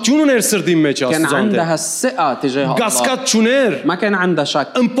 Վստահություն ուներ սրտի մեջ كان Աստծո عندها الثقة تجاه الله. Գասկած չուներ, ما كان عندها شك.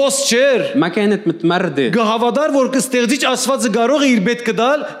 ըմպոս չէր։ ما كانت متمردة. Գահավադար որ կստեղծիչ Աստվածը կարող է իր պետք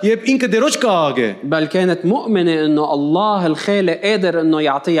կդալ եւ ինքը դերոջ կաղ է։ بل كانت مؤمنة إنه الله الخالق قادر إنه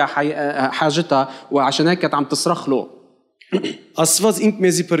يعطيها حاجتها وعشان هيك كانت عم تصرخ له. Աստված ինք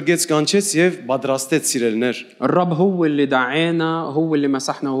մեզի բրգեց կանչեց եւ պատրաստեց սիրելներ։ الرب هو اللي دعانا، هو اللي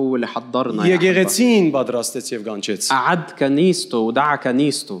مسحنا، هو اللي حضرنا. يا حبا. Եկեղեցին պատրաստեց եւ կանչեց։ أعد كنيسته ودعا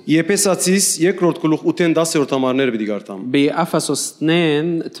كنيسته. Եփեսացիս 2-րդ գլուխ 8-10-րդ համարները պիտի գարտամ։ بأفسس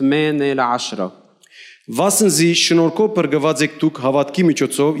 2:8-10. Վասնզի շնորհքով բրգված եք դուք հավատքի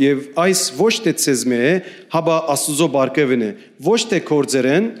միջոցով եւ այս ոչ թե ցեզմե է, հաբա Աստուծո բարգևն է, ոչ թե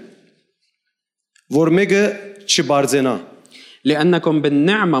կորձերեն, որ մեկը չբարձենա։ لأنكم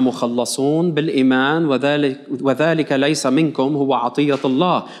بالنعمة مخلصون بالإيمان وذلك ليس منكم، هو عطية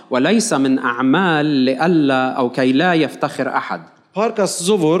الله وليس من أعمال لئلا أو كي لا يفتخر أحد. Փառք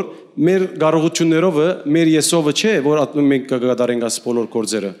Աստծո, որ մեր կարողություններով, մեր եսովը չէ, որ մենք կգադարենք աս բոլոր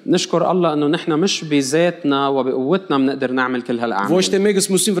կորձերը։ نشكر الله إنه نحن مش بذاتنا وبقوتنا بنقدر نعمل كل هالأعمال. Ոչ թե մեկս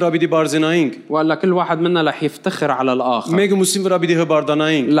մուսին վրա պիտի բարձենայինք, ولا كل واحد منا رح يفتخر على الآخر. մեկը մուսին վրա պիտի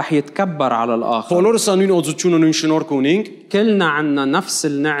հբարդանայինք։ رح يتكبر على الآخر. Բոլորս անույն օծությունը նույն շնորհք ունենք كلنا عنا نفس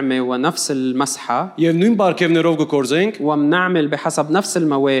النعمة ونفس المسحة եւ նույն բարգևներով կկործենք։ ومنعمل بحسب نفس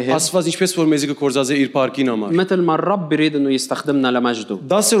المواهب. Աստված ինչպես որ մեզի կկործած է իր բարգին համար։ مثل ما الرب بيريد إنه يستخدمنا لمجده.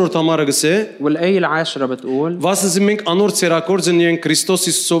 10-րդ համարը գսե والآية 10 بتقول Վասնզի մենք անոր ցերակորձն ենք Քրիստոս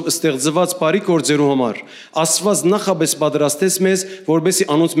Հիսուսով ստեղծված բարի կորձերու համար։ Աստված նախաբես պատրաստեց մեզ, որբեսի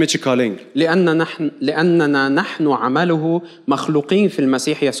անոնց մեջ քալենք։ لأننا نحن عمله مخلوقين في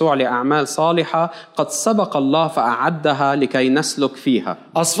المسيح يسوع لأعمال صالحة قد سبق الله فأعدها لكي نسلك فيها.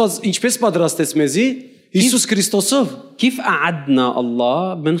 Աստված ինչպես պատրաստեց մեզի Հիսուս Քրիստոսով։ كيف أعدنا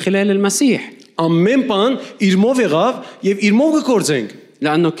الله؟ من خلال المسيح. Ամեն բան իրմով եղավ եւ իրմով կկործենք։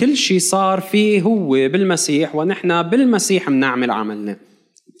 لأنه كل شيء صار فيه هو بالمسيح ونحن بالمسيح بنعمل عملنا.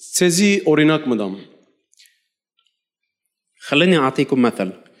 Ցեզի օրինակ մտամ։ خليني أعطيكم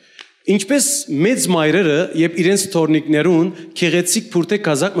مثل. Ինչպես մեծ մայրերը եւ իրենց թորնիկներուն քեղեցիկ փուրտե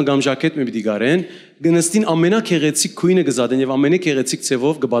կազակ մգամժակետ մի պիտի գարեն, գնստին ամենակեղեցիկ քույնը գզադեն եւ ամենակեղեցիկ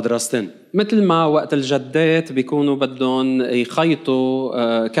ցևով կպատրաստեն։ مثل ما وقت الجدات بيكونوا بدهم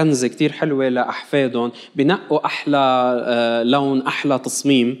يخيطوا كنزة كتير حلوة لأحفادهم، بنقوا أحلى لون، أحلى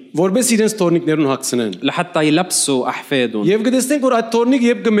تصميم Որպես իրենց թորնիկներուն հագցնեն։ لحتى يلبسوا أحفادهم. Եվ գտեսնենք որ այդ թորնիկ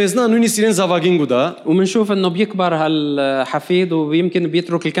եւ կմեզնա նույնիսկ իրեն զավագին գուտա։ ومنشوف إنه بيكبر هالحفيد ويمكن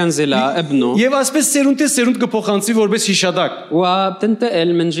بيترك الكنزة لابنه. Եվ ասպես սերունդ կփոխանցի որպես հիշադակ։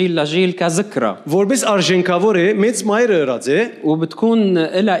 وبتنتقل من جيل لجيل كذكرى. Որպես արժենքավոր է մեծ մայրը ըրած է։ وبتكون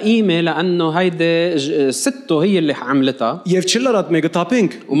لها قيمة لأنه هيدي سته هي اللي عملتها. Եվ չլարած մեկը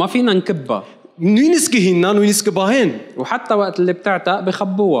թափենք։ وما فينا نكبها. Նույնիսկ կհիննա, նույնիսկ կբահեն։ وحتى وقت اللي بتعتق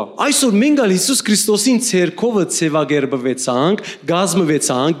بخبوها. Այսօր մենք ալ Հիսուս Քրիստոսին ցերկովը ցևագերբվեցանք,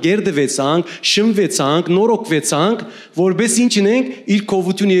 գազմվեցանք, գերդվեցանք, շմվեցանք, նորոգվեցանք, որպես ինչնենք իր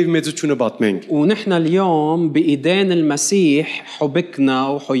կովությունը եւ մեծությունը պատմենք։ ونحن اليوم بإيدين المسيح حبكنا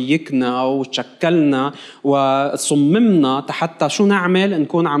وحيكنا وشكلنا وصممنا حتى شو نعمل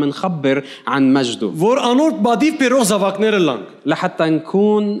نكون عم نخبر عن مجده. Որ անոր բադիվ բերող զավակները լանք։ لحتى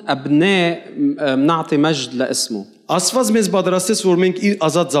نكون أبناء نعطي مجد لاسمه. Աստված մեզ պատրաստեց որ մենք իր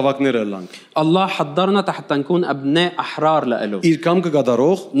ազատ զավակները լանք։ الله حضرنا حتى نكون أبناء أحرار لإله. Իր կամքը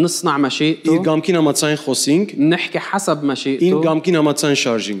գդարող, نصنع مشيئته. իր կամքին համաձայն խոսենք, نحكي حسب իր مشيئته. կամքին համաձայն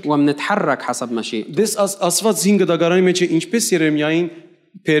շարժենք։ ومنتحرك حسب مشيئته. Դες Աստված ինքը դագարանի մեջ է ինչպես Երեմիային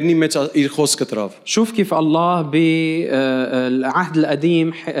Պերնի մեջ իր խոսքը տրավ։ شوف كيف الله بالعهد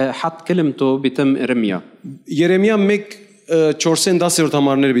القديم حط كلمته بتم إرميا. Երեմիա 1:4-10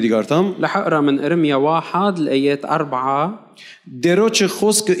 համարներ պիտի գարտամ։ رح أقرأ من إرميا 1 الآيات 4. Դերոջը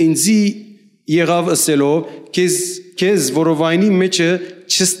խոսքը ինձի եղավ ասելով քեզ որովայնի մեջը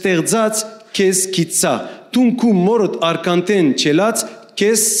չստեղծած քեզ քիծա տունքու մորդ արկանտեն չելած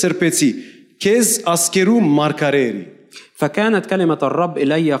քեզ սրբեցի քեզ ասկերու մարգարերի فكانت كلمة الرب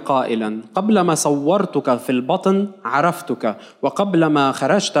إلي قائلا قبل ما صورتك في البطن عرفتك وقبل ما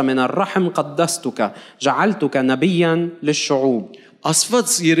خرجت من الرحم قدستك جعلتك نبيا للشعوب. Աստված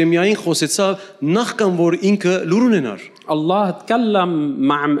Երեմիային խոսեցավ նախքան որ ինքը լուր ունենար։ الله تكلم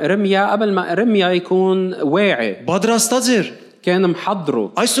مع إرميا قبل ما إرميا يكون واعي. Պատրաստած էր։ كان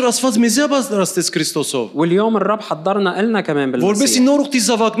محضره. Այսօր Աստված մեզ է պատրաստեց Քրիստոսով, واليوم الرب حضرنا إلنا كمان որովհետեւ بالمسيح նոր ուխտի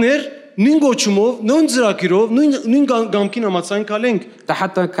զավակներ նույն գոչումով, նույն ծրագիրով, նույն գամքին համացան կալենք։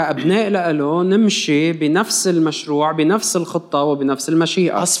 حتى كأبناء له نمشي بنفس المشروع بنفس الخطة وبنفس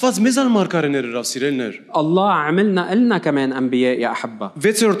المشيئة. Աստված մեզ ալ մարգարեներ հրավ սիրելներ։ الله عملنا إلنا كمان أنبياء يا أحبة.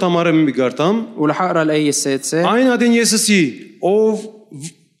 6-րդ համարը մի գարտամ։ ورح أقرأ الآية السادسة. Այն ադեն Եսուսի ով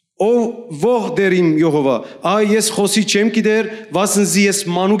ող դերիմ Եհովա, այ ես խոսի չեմ գիտեր, վասնզի ես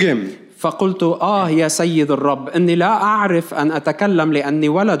մանուկ եմ։ فقلت يا سيد الرب إني لا أعرف أن أتكلم لأني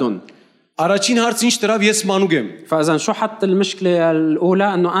ولد. Առաջին հարցը ինչ դրավ ես մանուկ եմ։ فإذا شو حط المشكلة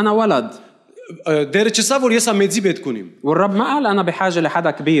الأولى إنه أنا ولد. Դերը չսա որ ես ամեծի պետք ունիմ։ والرب ما قال أنا بحاجة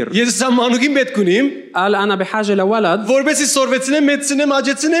لحدا كبير. Ես մանուկին պետք ունիմ, قال أنا بحاجة لولد որովհետեւ սորվեցնեմ, մեծնեմ,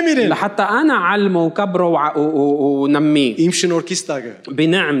 աջեցնեմ իրեն։ لحتى أنا علمه وكبره ونميه Իմ շնորհքից տակը։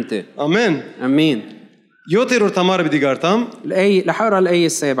 بنعمتي. Ամեն։ أمين. 7-րդ համարը պիտի գարտամ։ الآية رح أقرأ الآية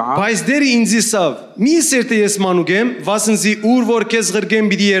السابعة. Բայց դերը ինձ իսավ, մի սերտե ես մանուկ եմ, վասնզի ուր որ քեզ ղրգեմ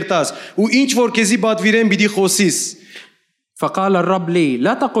պիտի երտաս, ու ինչ որ քեզի բադվիրեմ պիտի խոսիս։ فقال الرب لي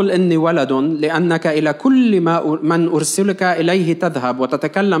لا تقل إني ولد لأنك إلى كل من أرسلك إليه تذهب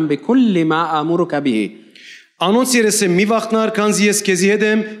وتتكلم بكل ما آمرك به. Անոնց երեսեմ մի վախտնար, քանզի ես քեզի հետ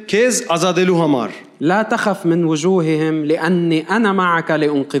եմ, քեզ ազատելու համար։ لا تخف من وجوههم لأني أنا معك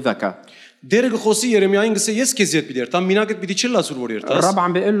لأنقذك. Դերը գխոսի Երեմիային գսե ես քեզի հետ պիտի երտամ, մինակ հետ պիտի չլասուր որ երտաս։ الرب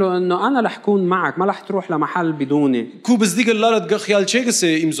عم بيقول له إنه أنا رح أكون معك ما رح تروح لمحل بدوني. Քու բզդիգը լարդ գխյալ չէ գսե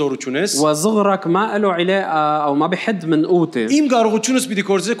իմ զորությունես։ وصغرك ما له علاقة أو ما بحد من قوتي. Իմ կարողությունս պիտի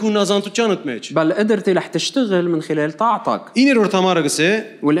կործե քու նազանտությանդ մեջ։ بل قدرتي رح تشتغل من خلال طاعتك. 9-րդ համարը գսե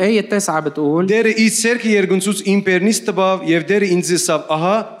والآية التاسعة بتقول Դերը իր ցերկը երկնցուց իմ պերնից տբավ եւ դերը ինձ ասավ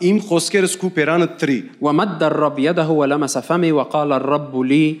ահա իմ խոսքերս քու պերանը տրի ومد الرب يده ولمس فمي وقال الرب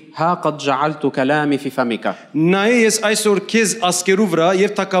لي ها قد جعلت كلامي في فمك. Նայ ես այսօր քեզ ասկերու վրա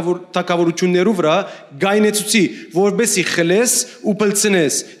եւ թակավորություններու վրա գայնեցուցի որբեսի խլես ու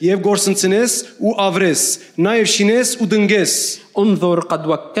փլցնես եւ գործընծնես ու ավրես նաեւ շինես ու դնգես انظر قد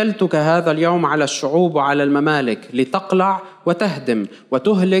وكلتك هذا اليوم على الشعوب وعلى الممالك لتقلع وتهدم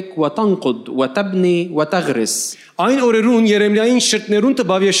وتهلك وتنقض وتبني وتغرس. Այն օրերուն Երեմիային շրտներուն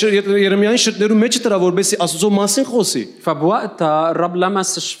տբավ Երեմիային շրտներու մեջ դրա որբեսի Աստծո մասին խոսի فبوقتها الرب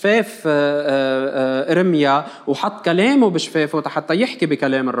لمس شفاف إرميا وحط كلامه بشفافه حتى يحكي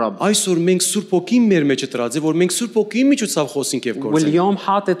بكلام الرب. Այսօր մենք Սուրբ Օքին մեր մեջ դրած է որ մենք Սուրբ Օքին միջոցով խոսենք եւ գործենք واليوم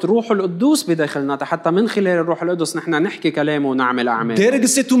حاطط روح القدوس بداخلنا حتى من خلال الروح القدس نحن نحكي كلامه ونعمل أعمال. Դերը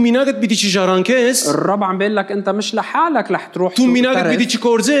գսե դու մինագդ պիտի չժառանգես الرب عم بيقول لك أنت مش لحالك رح تروح դու մինագդ պիտի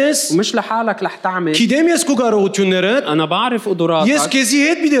չկործես ومش لحالك رح تعمل. Գիտեմ ես քո կարողությունները أنا بعرف Ես قدراتك քեզի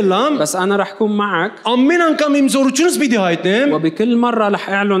հետ պիտի լամ بس أنا رح أكون معك ամեն անգամ իմ զորությունս պիտի հայտնեմ وبكل مرة رح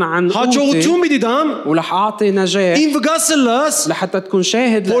أعلن عن قوتي հաջողություն պիտի դամ ورح أعطي نجاح իմ վգասը լաս لحتى تكون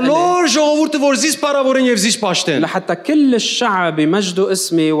شاهد لإلي բոլոր ժողովուրդը որ զիս բարավորեն եւ զիս պաշտեն لحتى كل الشعب يمجدوا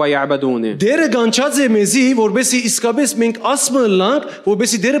اسمي ويعبدوني. Դերը գանչած է մեզի որբեսի իսկապես մենք ասմը լանք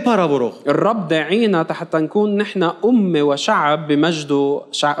որբեսի դերը բարավորող الرب داعينا حتى نكون نحن أمة وشعب بمجدوا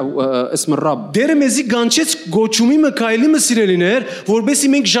اسم الرب. Դերը մեզի գանչեց գոչումի մկայլի մսիրելիներ որբեսի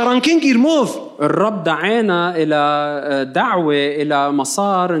մենք ժառանգենք իրմով الرب دعانا إلى دعوة إلى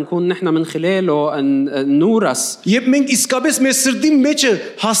مسار نكون نحن من خلاله أن نورث. Եվ մենք իսկապես մեր սրտի մեջը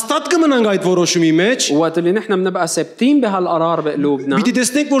հաստատ կմնանք այդ որոշումի մեջ وقت اللي نحن بنبقى ثابتين بهالقرار بقلوبنا Պիտի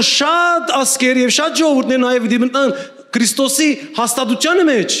տեսնենք որ շատ ասկեր եւ շատ ժողովուրդներ նաեւ դիմտան Քրիստոսի հաստատությանը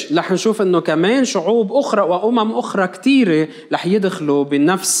մեջ رح نشوف إنه كمان شعوب أخرى وأمم أخرى كتيرة رح يدخلوا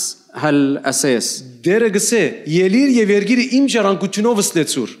بنفس هالأساس. Դերը գսե ելիր եւ երգիրը իմ ժառանգությունով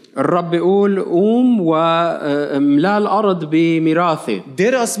ստեցուր الرب بيقول قوم وملا الأرض بميراثي.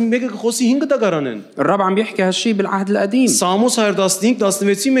 Դերը ասում մեկը խոսի 5 դագարանեն الرب عم بيحكي هالشي بالعهد القديم. Սամոս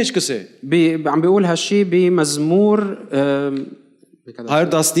 115-16-ի մեջ գսե عم بيقول هالشي بمزمور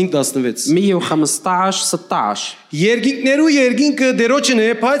 115-16 115-16 Երգինքներու երգինքը դերոջն է,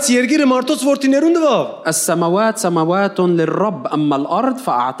 բայց երգիրը մարդոց որդիներուն դվավ السماوات سماوات للرب أما الأرض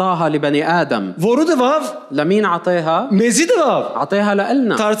فأعطاها لبني آدم. Որու դվավ لمين عطاها؟ մեզի դվավ عطاها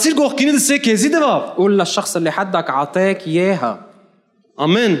لإلنا. Դարձիր գողքինը դսե քեզի դվավ قول للشخص اللي حدك عطاك إياها.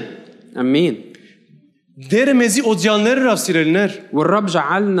 Ամեն أمين. Դերը մեզի օծեալները հավ սիրելիներ والرب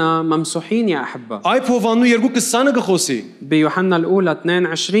جعلنا ممسوحين يا أحبة. Այ փովանու 2:20-ը գխոսի بيوحنا الأولى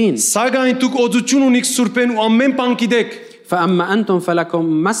 22 Սակայն դուք օծություն ունիք սուրբեն ու ամեն բան գիտեք فأما أنتم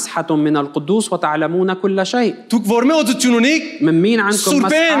فلكم مسحة من القدوس وتعلمون كل شيء. Դուք որմե օծություն ունիք, من مين عندكم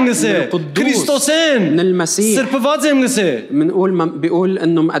مسحة؟ من القدوس، Քրիստոսեն, من المسيح. սրբված եմ գսե։ بيقول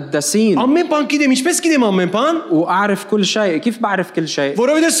إنه مقدسين. Ամեն բան գիտեմ, ինչպես գիտեմ ամեն բան, وأعرف كل شيء. كيف بعرف كل شيء؟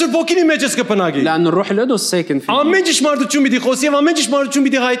 որովհետեւ Սուրբ Ոգին մեջ ես կփնագի։ لأن الروح القدس ساكن فيه. Ամեն ճշմարտություն պիտի խոսի եւ ամեն ճշմարտություն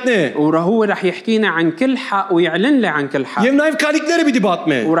պիտի հայտնե։ وهو رح يحكينا عن كل حق ويعلن لي عن كل حق. Եվ նաեւ քալիքները պիտի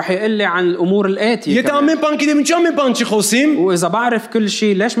բացմե։ ورح يقول لي عن الأمور الآتية. Եթե ամեն բան գիտեմ, ինչ ամեն բան չի խոսիմ։ وإذا بعرف كل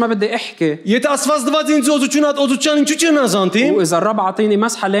شيء ليش ما بدي أحكي؟ Եթե Աստված դված ինձ օծություն հատ օծության ինչու՞ չնազանտի։ وإذا الرب عطيني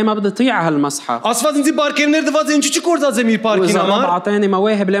مسحة ليه ما بدي أطيع هالمسحة؟ Աստված ինձ բարգևներ դված ինչու՞ չկործածեմ իր բարգին وإذا الرب համար։ عطاني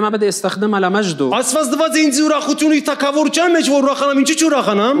مواهب ليه ما بدي استخدمها لمجده؟ Աստված դված ինձ ուրախություն իր թակավորության մեջ որ ուրախանամ ինչու՞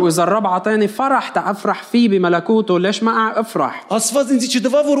 չուրախանամ։ وإذا الرب عطاني فرح تأفرح فيه بملكوته ليش ما أفرح؟ Աստված ինձ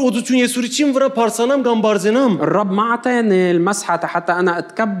չդվա որ օծություն Եսուրիչին վրա բարձանամ կամ բարձենամ։ الرب ما عطاني المسحة حتى أنا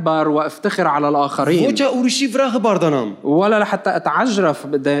أتكبر وأفتخر على الآخرين. Ոչ ուրիշի վրա հբարդանամ։ ولا لحتى أتعجرف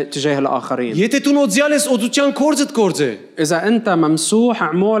تجاه الآخرين. Եթե դու օծյալ ես օծության կորձդ կորձ է։ إذا أنت ممسوح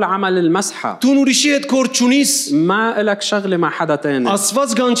اعمل عمل المسحة. Դու ուրիշի հետ կորձ չունիս։ ما إلك شغلة مع حدا تاني. Աստված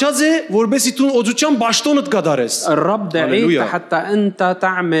գանչած է որբեսի դու օծության ճաշտոնդ կդարես։ الرب دعيك حتى أنت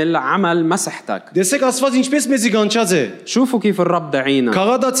تعمل عمل مسحتك. Դեսեք Աստված ինչպես մեզի գանչած է։ شوفوا كيف الرب دعينا.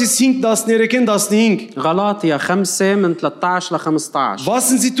 Գաղատացի 5:13-15 غلاطيا 5 من 13 ل 15.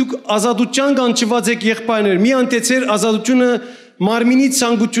 Վասնզի դուք ազատության կանչված եք եղբայրներ, մի անտեցեր ազատությունը մարմինի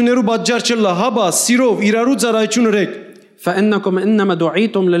ցանկություններու պատճառ չլա, հաբա սիրով իրարու ծառայություն ըրեք։ فإنكم إنما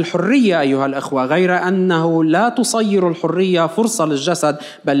دعيتم للحرية أيها الأخوة غير أنه لا تصيروا الحرية فرصة للجسد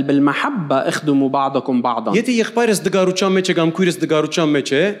بل بالمحبة اخدموا بعضكم بعضا. Եթե եղբայրս դգարության մեջ է կամ քույրս դգարության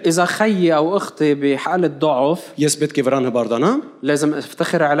մեջ է, إذا خيي أو أختي بحالة ضعف ես պետք է վրան հբարդանամ։ لازم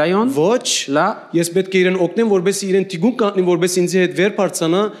افتخر عليهم؟ Ոչ, لا. ես պետք է իրեն օգնեմ, որբեսի իրեն թիգուն կանգնի, որբեսի ինձ հետ վեր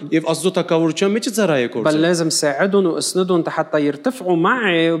բարձանա եւ Աստծո թակավորության մեջ ծառայե بل կորձ։ لازم ساعدهم واسندهم حتى يرتفعوا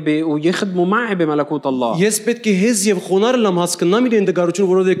معي ويخدموا معي بملكوت الله. Ես պետք է հեզ եւ խոնար լամ հասկանամ իրեն դգարություն,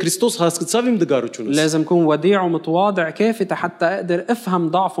 որովհետեւ Քրիստոս հասկացավ իմ դգարությունս։ لازم أكون وديع ومتواضع كافي حتى أقدر أفهم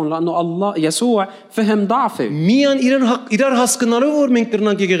ضعفهم لأنه الله يسوع فهم ضعفي. Միան իրար հասկանալով որ մենք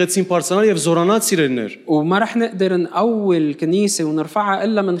կրնանք եկեղեցին բարձրանալ եւ զորանալ սիրելներ։ وما رح نقدر نقوي الكنيسة ونرفعها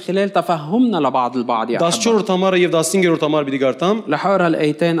إلا من خلال تفهمنا لبعض البعض يا أحبة. 14-րդ համարը եւ 15-րդ համար պիտի գարտամ։ رح أقرأ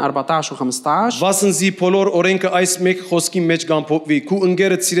الآيتين 14 و 15. Վասնզի բոլոր օրենքը այս մեկ խոսքի մեջ կամփոփվի։ Քու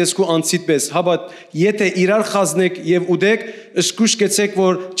ընկերդ սիրես քու անցիդ պես։ Հաբա եթե իրար խազնեք եւ ուդեք, ըսկուշ կեցեք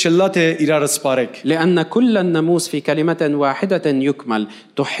որ չլա թե իրարը սպարեք։ لأن كل الناموس في كلمة واحدة يكمل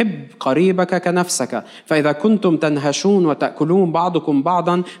تحب قريبك كنفسك فإذا كنتم تنهشون وتأكلون بعضكم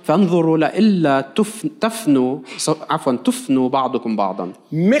بعضا فانظروا لإلا تفنوا بعضكم بعضا.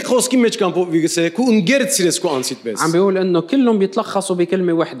 Մեկ խոսքի մեջ կամփոփվի գսե քու ընկերդ սիրես քու անցիդ պես։ عم بيقول إنه كلهم بيتلخصوا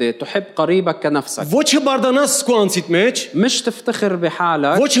بكلمة واحدة تحب قريبك كنفسك. Ոչ հբարդանաս քու անցիդ մեջ, مش تفتخر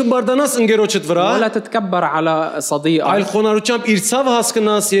بحالك ոչ հբարդանաս ընկերոջդ վրա, ولا تتكبر على صديقك. այլ խոնարհությամբ իր ցավը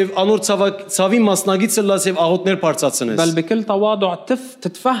հասկանաս եւ անոր ցավի մասնագիտ լաս եւ աղոթներ բարձացնես։ بل بكل تواضع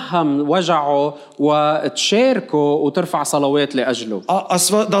تتفهم وجعه وتشاركه وترفع صلوات لأجله.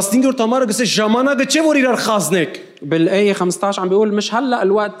 15-րդ համարը գսե ժամանակը չէ որ իրար խազնեք։ بالآية 15 عم بيقول مش هلا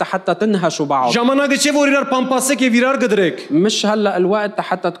الوقت حتى تنهشوا بعض. Ժամանակը չէ որ իրար փամփասեք եւ իրար գդրեք։ مش هلا الوقت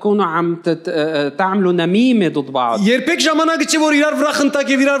حتى تكونوا عم تعملوا نميمة ضد بعض. Երբեք ժամանակը չէ որ իրար վրա խնդակ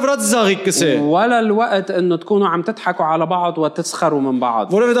եւ իրար վրա զաղիկ գսե։ ولا الوقت انه تكونوا عم تضحكوا على بعض وتسخروا من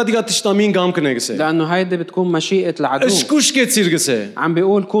بعض. Որովհետեւ դա տիշտամին գամքն է գսե։ لأنه هيدي بتكون مشيئة العدو. Ըսկուշ կեցիր գսե։ عم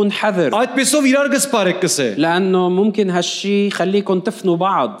بيقول كون حذر. Այդպեսով իրար գսպարեք գսե։ لأنه ممكن هالشي يخليكم تفنوا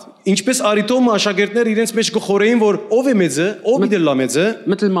بعض. Ինչպես արիտոմը աշակերտները իրենց մեջ կխորեին որ ով է մեծը, ով է լա մեծը։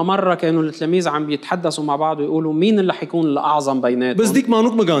 مثل ما مرة كانوا التلاميذ عم بيتحدثوا مع بعض ويقولوا مين اللي حيكون الأعظم بيناتهم. Բզդիկ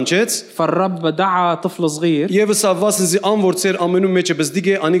մանուկ մը գանչեց։ فالرب دعا طفل صغير. Եվս ավասնզի անորցեր ամենու մեջը բզդիկ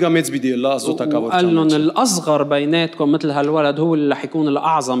է անիգա մեծ բիդի լա զոտակավոր։ قال لهم الأصغر بيناتكم مثل هالولد هو اللي حيكون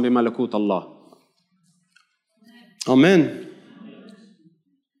الأعظم بملكوت الله. Ամեն։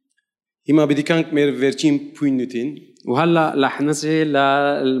 Հիմա պիտի կանք մեր վերջին փույննուտին։ وهلا رح نجي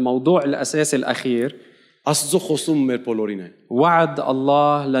للموضوع الأساسي الأخير. Աստծո խոսում մեր բոլորին է։ وعد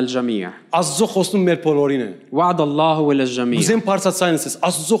الله للجميع. Աստծո խոսում մեր բոլորին է։ وعد الله هو للجميع. Ուզեմ բարձրացնես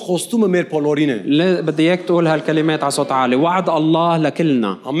Աստծո խոստումը մեր բոլորին է։ بدي اياك تقول هالكلمات على صوت عالي. وعد الله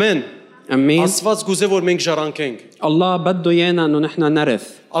لكلنا. Ամեն։ امين. Աստված գուզե որ մենք ժառանգենք։ الله بده يانا انه نحن نرث.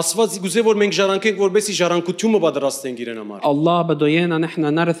 Աստված գուզե որ մենք ժառանգենք, որբեսի ժառանգությունը պատրաստենք իրեն համար։ الله بده يانا نحن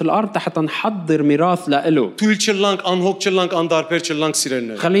نرث الارض حتى نحضر ميراث له. Թույլ չլանք, անհոգ չլանք, անդարբեր չլանք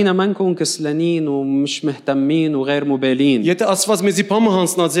սիրելներ։ خلينا ما نكون كسلانين ومش مهتمين وغير مبالين. Եթե Աստված մեզի փամը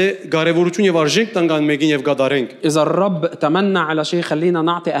հանձնած է, կարևորություն եւ արժենք տանք ան մեկին եւ գադարենք։ اذا الرب تمنى على شيء خلينا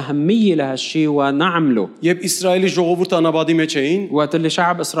نعطي اهميه لهالشيء ونعمله. Եվ Իսրայելի ժողովուրդը անաբադի մեջ էին, وقت اللي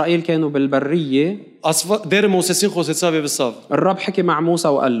شعب اسرائيل كانوا بالبريه Աստված դերը Մոսեսին խոսեցավ եւ ասավ։ الرب حكي مع موسى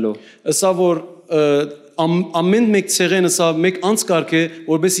وقال له Ասավ որ ամեն մեկ ցեղեն ասավ մեկ անց կարգե,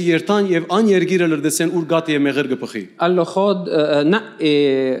 որբեսի երթան եւ ան երգիրը լրդեսեն ուր գատի եւ մեղր գփխի։ قال له خذ نقي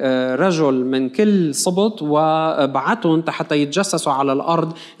رجل من كل سبط وبعتهم حتى يتجسسوا على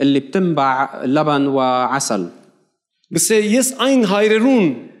الارض اللي بتنبع لبن وعسل. Գսե ես այն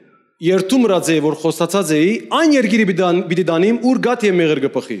հայրերուն երթում ռաձե որ խոստացած էի, այն երգիրի պիտի դանիմ ուր գատ եւ մեղր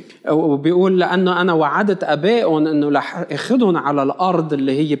գփխի։ وبيقول لانه انا وعدت ابائهم انه رح اخذهم على الارض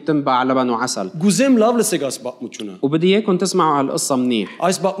اللي هي بتنبع لبن وعسل. Գուզեմ լավ լսեք այս բաղմությունը։ وبدي اياكم تسمعوا هالقصه منيح.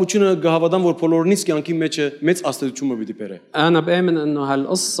 Այս բաղմությունը գահավադան որ բոլորնից կյանքի մեջ մեծ աստեցություն պիտի բերե։ انا بآمن انه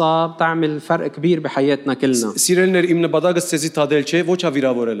هالقصه بتعمل فرق كبير بحياتنا كلنا. Սիրելիներ, իմ նպատակը ցեզի թադել չէ, ոչ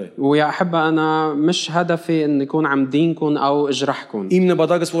ավիրավորել է։ ويا احبه انا مش هدفي ان يكون عم دينكم او اجرحكم. Իմ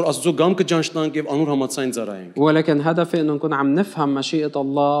նպատակս որ Աստծո գամքը ճանչնանք եւ անուր համացայն ծառայենք։ ولكن هدفي انه نكون عم نفهم مشيئه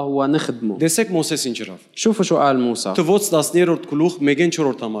الله ونخدمه. Դեսեք Մոսես ինչ իրավ։ شوفوا شو قال موسى. Տվոց 10-րդ գլուխ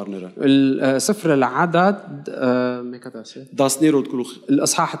 1-4 համարները։ سفر العدد 10-րդ գլուխ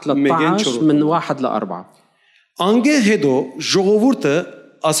الاصحاح 13 من 1 ل 4. Անգե հետո ժողովուրդը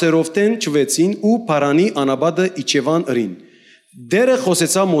ասերովտեն ճվեցին ու Փարանի անաբադը իջևան ըրին։ Դերը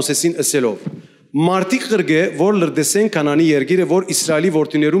խոսեցավ Մոսեսին ասելով. Մարտիկ գրգե որ լրդեսեն Կանանի երգիրը որ Իսրայելի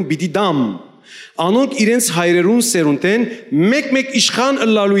որդիներուն պիտի դամ անոնք իրենց հայրերուն սերունդեն մեկ-մեկ իշխան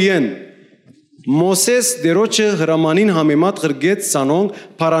ըլլալույեն Մոսես դերոջը հրամանին համեմատ գրգեց ցանոնք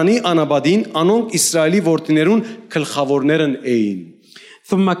Փարանի անաբադին անոնք Իսրայելի որդիներուն գլխավորներն էին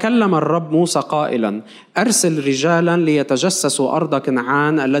ثم كلم الرب موسى قائلا أرسل رجالا ليتجسسوا أرض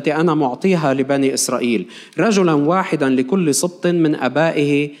كنعان التي أنا معطيها لبني إسرائيل رجلا واحدا لكل سبط من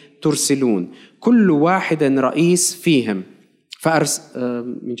أبائه ترسلون كل واحد رئيس فيهم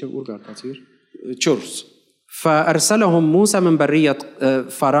فأرسلهم موسى من برية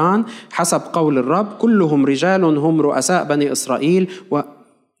فران حسب قول الرب كلهم رجال هم رؤساء بني إسرائيل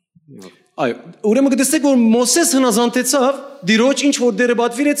ուրեմն գտեսեք որ Մոսես հնազանդեցավ դիրոջ ինչ որ դերը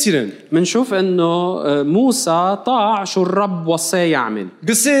բատվիրեց իրեն منشوف انه موسى طاع شو الرب وصاه يعمل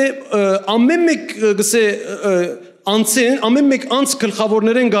գսե ամեն մեկ գսե անցեն ամեն մեկ անց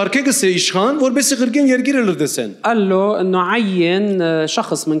գլխավորներեն գարկե գսե իշխան որբեսի գրգեն երգիրը լրդեսեն قال له انه عين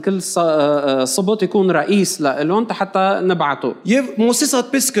شخص من كل صبط يكون رئيس لهم حتى نبعته եւ Մոսես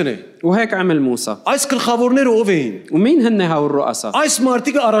այդպես կնե وهيك عمل موسى այս գլխավորները ով էին ومين هن هاو الرؤساء այս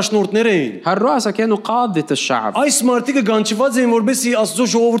մարտիկը առաջնորդներ էին هالرؤساء كانوا قادة الشعب այս մարտիկը գանչված էին որբեսի Աստծո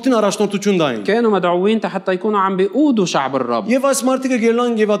ժողովրդին առաջնորդություն տային كانوا مدعوين حتى يكونوا عم بيقودوا شعب الرب եւ այս մարտիկը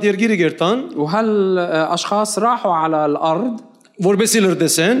գելան եւ այդ երգիրը գերտան وهالاشخاص راحوا على الارض որբեսի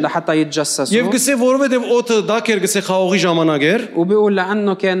լրդեսեն لحتى يتجسسوا եւ գսե որովհետեւ օդը դակեր գսե խաղողի ժամանակ էր وبيقول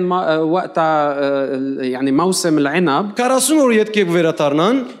لانه كان وقتها يعني موسم العنب 40 օր յետք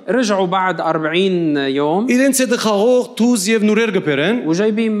վերադառնան رجعوا بعد 40 يوم իրենց հետ խաղող թուզ եւ նուրեր գբերեն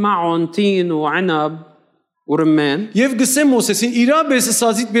وجايبين معهم تين وعنب ورمان եւ գսե Մոսեսին իրապես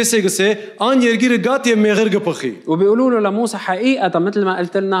սազիտ պես է գսե ան երգիրը գատ եւ մեղր գփխի وبيقولوا له لموسى حقيقه مثل ما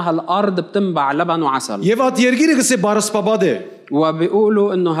قلت لنا هالارض بتنبع لبن وعسل եւ at երգիրը գսե բարսպաբադ է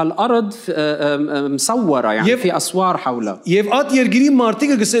وبيقولوا انه هالارض مسوره يعني في اسوار حولها եւ at երգիրի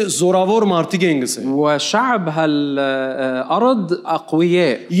մարտիկը գսե զորավոր մարտիկ են գսե وشعب هالارض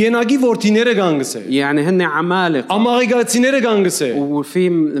اقوياء ենագի որդիները կան գսե يعني هن عمالقه ամաղիգացիները կան գսե وفي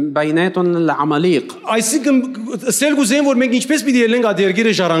بيناتهم العماليق այսինքն սել գուզեն որ մենք ինչպես պիտի ելենք at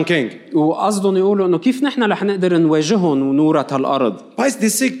երգիրը ժառանգենք وقصدهم يقولوا انه كيف نحن رح نقدر نواجههم ونورة هالارض բայց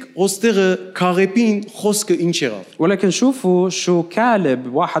դեսեք ոստեղը քաղեպին խոսքը ինչ եղավ ولكن شوفوا شو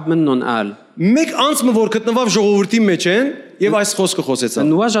كالب واحد منهم قال մեկ անցը որ գտնվավ ժողովրդի մեջ են եւ այս խոսքը խոսեցավ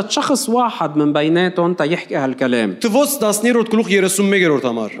انه وجد شخص واحد من بيناتهم تيحكي هالكلام Տվոց 10-րդ գլուխ 31-րդ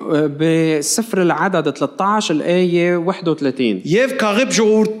համար بسفر العدد 13 الايه 31 Եվ քաղեբ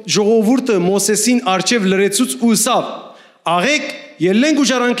ժողովուրդը Մոսեսին արչև լրեցուց ու ասավ աղեք ելենք ու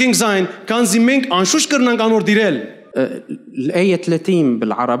ժառանգենք զայն քանզի մենք անշուշտ կրնանք անոր դիրել الآية 30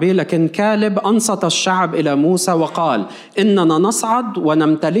 بالعربي لكن كالب أنصت الشعب إلى موسى وقال إننا نصعد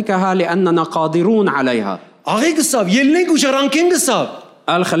ونمتلكها لأننا قادرون عليها աղեք ասավ ելենք ու ժառանգենք ասավ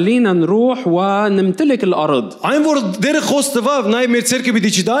قال خلينا نروح ونمتلك الأرض. Այն որ դերը խոստվավ նայ մեր ցերկը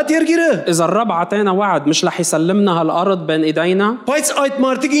պիտի չդա այդ երկիրը։ إذا الرب عطينا وعد مش رح يسلمنا هالأرض بين إيدينا. Բայց այդ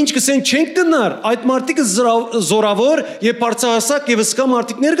մարդիկ ինչ կսեն չենք դնար։ Այդ մարդիկը զորավոր եւ բարձրահասակ եւ սկա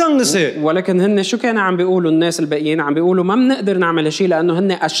մարդիկներ կան գսե։ ولكن هن شو كانوا عم بيقولوا الناس الباقيين؟ عم بيقولوا ما بنقدر نعمل هالشيء لأنه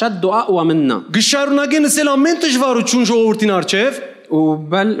هن أشد وأقوى منا. Գշարունակեն ասել ամեն դժվարություն ժողովրդին արչեվ։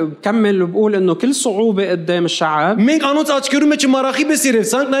 وبكمل وبقول انه كل صعوبه قدام الشعب Մենք անոնց աչքերու մեջ մարախի պես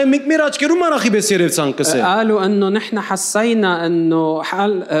երևցանք, նայ մենք մեր աչքերու մարախի պես երևցանք կսե։ قالوا انه نحن حسينا انه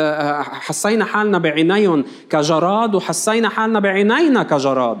حسينا حالنا بعينيهم كجراد وحسينا حالنا بعينينا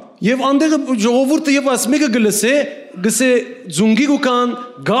كجراد. Եվ անդեղը ժողովուրդը եւ աս մեկը գսե ձունգի գուքան,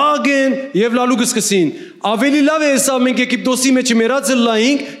 գագեն եւ լալու գսկսին։ Ավելի լավ է հեսա մենք Եգիպտոսի մեջ մերածը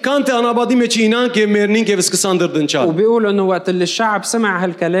լայինք, քան թե անաբադի մեջ ինանք եւ մեռնինք եւ սկսան դրդնչալ։ وبيقولوا انه وقت اللي الشعب سمع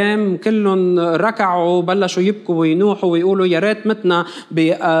هالكلام كلهم ركعوا وبلشوا يبكوا وينوحوا ويقولوا يا ريت متنا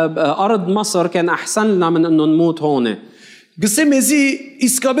بأرض مصر كان احسن لنا من انه نموت هون. Գսե մեզի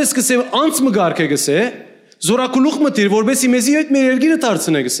իսկապես գսե անց մգարք է գսե زورակուլուխ մտիր որբեսի մեզի այդ մեր երկիրը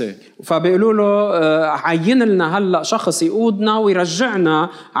դարձնե գսե فبيقولوا له عين لنا هلا شخص يقودنا ويرجعنا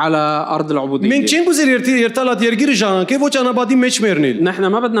على ارض العبوديه. Մենք չենք ուզեր երթալ այդ երկիրը ժառանգել ոչ անաբադի մեջ մեռնել. نحن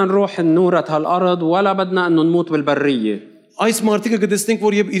ما بدنا نروح نورة هالارض ولا بدنا انه نموت بالبريه. Այս մարդիկը գտեսնենք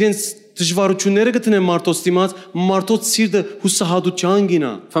որ եւ իրենց դժվարությունները գտնեն մարդոց դիմաց մարդոց սիրտը հուսահատության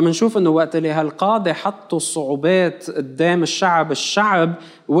գինա. فمنشوف انه وقت اللي هالقاده حطوا الصعوبات قدام الشعب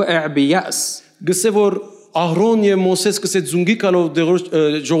وقع بيأس. Գսե որ Ահրոն եւ Մոսես կսե ձունգի կալով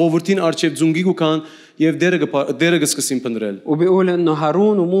ժողովրդին արչեւ ձունգի գուքան եւ դերը գսկսին փնտրել. وبيقول انه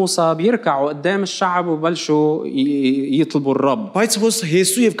هارون وموسى بيركعوا قدام الشعب وبلشوا يطلبوا الرب. Բայց ոնց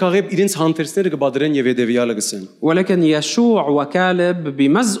Հեսու եւ Քաղեբ իրենց հանդերձները կբادرեն եւ հետեւյալը գսեն. ولكن يشوع وكالب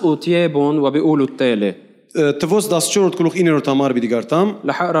بمزقوا ثيابهم وبيقولوا التالي. Տվոց 14 գլուխ 9-րդ համար պիտի գարտամ.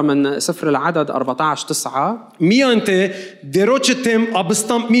 رح اقرا من سفر العدد 14:9. Միայն թե դերոջը թեմ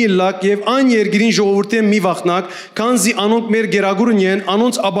աբստամբ մի լակ եւ այն երգիրին ժողովրդեն մի վախնակ, քանզի անոնք մեր գերագուրն են,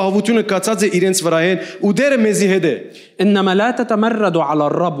 անոնց աբահավությունը կացած է իրենց վրայեն ու դերը մեզի հետ է. إنما لا تتمردوا على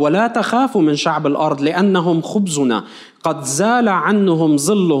الرب ولا تخافوا من شعب الأرض لأنهم خبزنا قد زال عنهم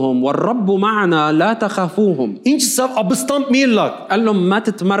ظلهم والرب معنا لا تخافوهم. Ինչ սավ աբստամբ մի լակ. قال لهم ما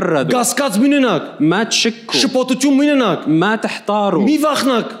تتمردوا Գասկած մինենակ. ما تشكوا Շփոթություն մինենակ. ما تحتاروا Մի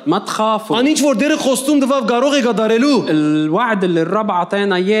վախնակ. ما تخافوا. Անինչ որ դերը խոստում տվավ կարող է գդարելու. الوعد اللي الرب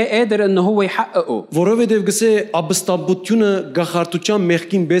عطانا اياه قادر انه هو يحققه. Որովհետև գսե աբստաբությունը գախարտության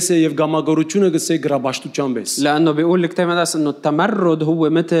մեղքին բես է եւ գամագորությունը գսե գրաբաշտության բես. لانه بيقول الكتاب المقدس انه التمرد هو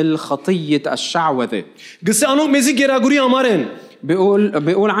مثل خطيه الشعوذه. Գսե անոնք մեզի գերագուրի համար են.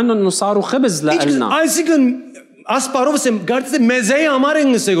 بيقول عنهم انه صاروا خبز لنا. Այսինքն ասպարովս եմ գարտե մեզայի համար են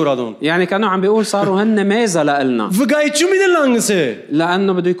գսե գորադոն. يعني كانوا عم بيقول صاروا هن ميزه لنا. Վգայություն միտելան գսե.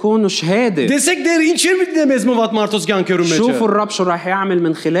 لانه بده يكونوا شهاده. Դեսեք դեր ինչ էր միտի մեզ մոտ մարդոց կյանքերում մեջ. شوفوا الرب شو راح يعمل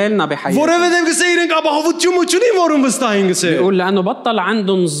من خلالنا بحياتنا. Որովհետև գսե իրենք աբահովություն չունին որում վստահին գսե. بيقول لانه بطل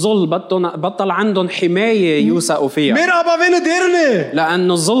عندهم ظل بطل عندهم حمايه يوثقوا فيها. Մեր աբավենը դերն է.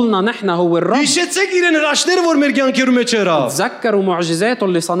 لانه ظلنا نحن هو الرب. Հիշեցեք իրեն հրաշները որ մեր կյանքերում մեջ era. تذكروا معجزاته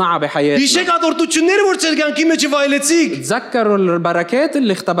اللي صنعها بحياتنا. Հիշեք ադորտությունները որ ձեր կյանքի մեջ վայելեցիք. تذكروا البركات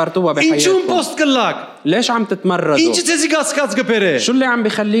اللي اختبرتوها Ինչու بحياتكم. post կլակ. ليش عم تتمردوا؟ Ինչ ձեզի գասկած գբերե. شو اللي عم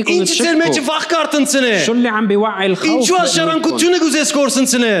بيخليكم Ինչ ձեր մեջ تشكوا؟ վախ կարտնցնե. شو اللي عم بيوعي الخوف؟ Ինչու աշխարհանկությունը գուզես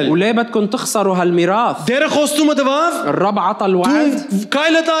կորսնցնել. وليه بدكم تخسروا هالميراث؟ Դերը խոստումը տվավ. الرب عطى الوعد.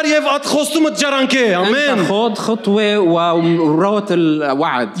 Կայլը տար եւ այդ խոստումը ջարանքե. Ամեն. أنت خذ خطوة وروت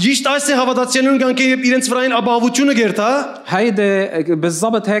الوعد. Ճիշտ այս է հավատացյալներուն կյանքի եւ իրենց վրային աբահովությունը գերտա. هيدا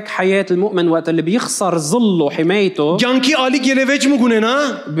بالضبط هيك حياة المؤمن وقت اللي بيخسر ظله وحمايته Կյանքի ալիք ելևեջ մուգունենա.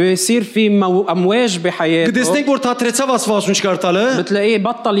 بيصير في أمواج بحياته. Գտեսնենք որ թատրեցավ ասվածունչ կարտալը. بتلاقيه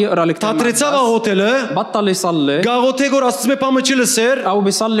بطل يقرا الكتاب Թատրեցավ المقدس. աղոթելը. بطل يصلي Գաղոթե որ աստծո պամը չլսեր. أو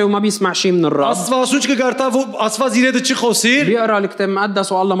بيصلي وما بيسمع شيء من الرب. Աստվածունչ կգարտա աստված իրեդը չի խոսիր. بيقرا الكتاب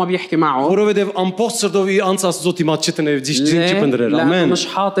المقدس والله ما بيحكي معه. Որովհետև ամբողջ սրտով իր անց աստծո դիմաց չտնեվ չի փնդրել. لأنه Ամեն. مش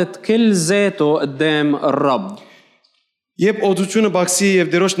حاطط كل ذاته قدام الرب. Եվ օդությունը բացի եւ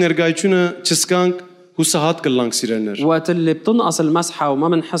դերոշ ներգայությունը չսկանք հուսահատ կլանք սիրելներ. وقت اللي بتنقص المسحة وما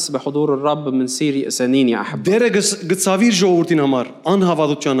بنحس بحضور الرب بنصير يأسانين يا أحبة. Դերը գծավիր ժողովրդին համար,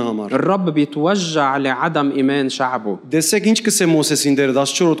 անհավատության համար. الرب بيتوجع لعدم إيمان شعبه. Դեսեք ինչ կսե Մոսեսին դերը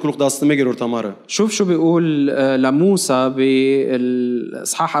 14 գլուխ 11-րդ համարը. شوف شو بيقول لموسى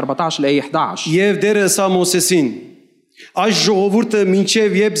بالإصحاح 14 الآية 11. Եվ դերը սա Մոսեսին այս ժողովուրդը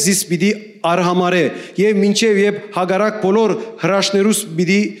մինչև երբ զիս պիտի արհամարե եւ մինչև երբ հագարակ բոլոր հրաշներուս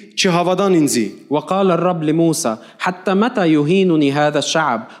պիտի չհավատան ինձի. وقال الرب لموسى حتى متى يهينني هذا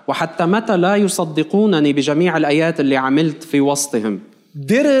الشعب وحتى متى لا يصدقونني بجميع الآيات اللي عملت في وسطهم.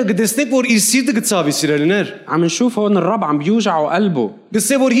 Դերը գտեսնեք որ իր սիրտը գծավի սիրելիներ։ عم نشوف هون الرب عم بيوجعه قلبه.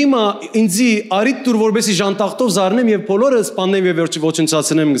 Գսե որ հիմա ինձի արիտ դուր որբեսի ժանտախտով զառնեմ եւ բոլորը սպանեմ եւ վերջի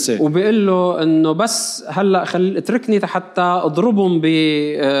ոչնչացնեմ գսե։ وبيقول له انه بس هلا اتركني حتى اضربهم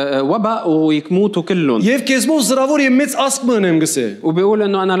بوباء ويموتوا كلهم. Եվ քեզմով զրավոր եւ մեծ ասկ մնեմ գսե։ وبيقول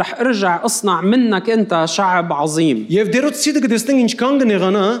انه انا رح ارجع اصنع منك انت شعب عظيم. Եվ դերոց սիրտը գտեսնենք ինչքան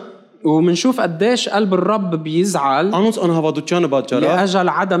կնեղանա ومنشوف قديش قلب الرب بيزعل անոնց անհավատությանը պատճառով لأجل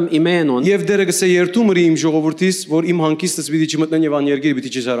عدم إيمانهم. եւ դերը գսե երթում ըրի իմ ժողովրդից որ իմ հանգիստս պիտի չմտնեն եւ աներգիր պիտի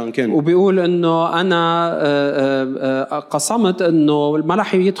չժառանգեն։ وبيقول انه انا قسمت انه ما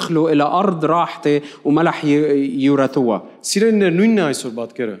رح يدخلوا الى ارض راحتي وما رح يورثوها. Սիրելիներ նույնն է այսօր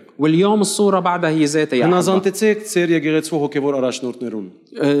պատկերը։ واليوم الصورة بعدها هي ذاتها. Հնազանդեցեք ծեր եկեղեցու հոգևոր առաջնորդներուն։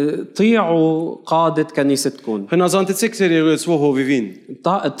 طيعوا قادة كنيستكم. Հնազանդեցեք ծեր եկեղեցու Հովիվին։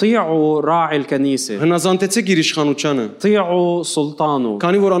 طيعوا راعي الكنيسة. Հնազանդեցեք իր իշխանությանը։ طيعوا سلطانه.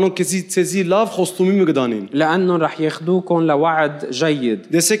 Քանի որ անոնք քեզի լավ խոստումի կդանին։ لأنه رح ياخذوكم لوعد جيد.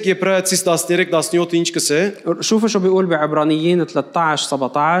 Դեսեք Եբրայեցիս 13-17 ինչ կսե։ شوفوا شو بيقول بعبرانيين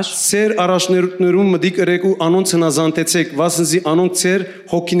 13-17. Ծեր առաջնորդներուն մդիկ ըրեք ու անոնց հնազանդեցեք, վասնզի անոնք ծեր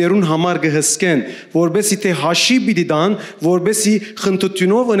հոգիներուն համար կհսկեն, որբեսի թե հաշի պիտի դան, որբեսի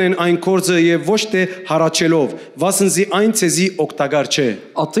խնդությունով ունեն այն կորձը եւ ոչ թե հարաչելով, վասնզի այն ցեզի օգտակար չէ։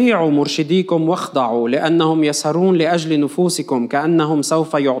 أطيعوا مرشديكم واخضعوا لأنهم يسهرون لأجل نفوسكم كأنهم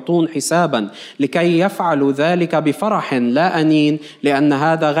سوف يعطون حسابا لكي يفعلوا ذلك بفرح لا أنين لأن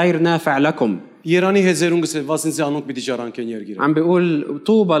هذا غير نافع لكم. Երանի հեզերուն գսե վասնզի անոնք պիտի ժառանգեն երկիրը։ عم بيقول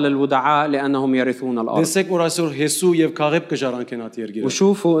طوبى للودعاء لأنهم يرثون الأرض. Դեսեք որ այսօր Հեսու եւ Քաղեբ կժառանգեն այդ երկիրը։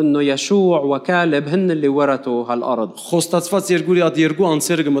 وشوفوا إنه يشوع وكالب هن اللي ورثوا هالأرض. Խոստացված երկուրի այդ երկու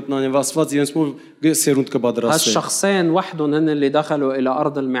անձերը կմտնան եւ Աստված իրենց մոտ սերունդ կբادرասի։ هالشخصين وحدهم هن اللي دخلوا إلى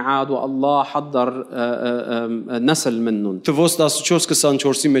أرض الميعاد والله حضر نسل منهم. Տվոս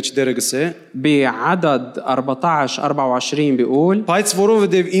 14-24-ի մեջ դերը գսե։ بعدد 14-24 بيقول Բայց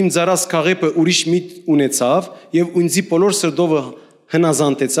որովհետեւ իմ ծառաս Քաղեբը ուրիշ միտ ունեցավ եւ ինձի բոլոր սրտովը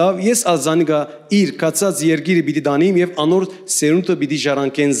հնազանդեցավ, ես ազանիգա իր կացած երկիրը պիտի դանիմ եւ անոր սերունդը պիտի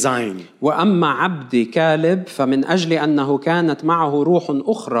ժառանգեն զայն։ وأما عبدي كالب فمن أجل أنه كانت معه روح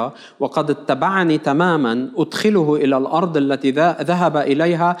أخرى وقد اتبعني تماما أدخله إلى الأرض التي ذهب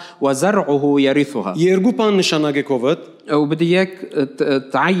إليها وزرعه يرثها. Երկու բան նշանակեք ովդ։ وبدي إياك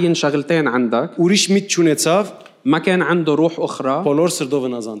تعين شغلتين عندك. Ուրիշ միտ չունեցավ, ما كان عنده روح أخرى բոլոր սրտով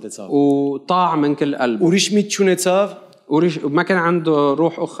հնազանդեցավ։ وطاع من كل قلبه. Ուրիշ միտ չունեցավ, ما كان عنده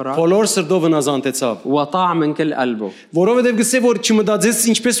روح أخرى բոլոր սրտով հնազանդեցավ։ وطاع من كل قلبه. Որովհետեւ գսե որ չմտածես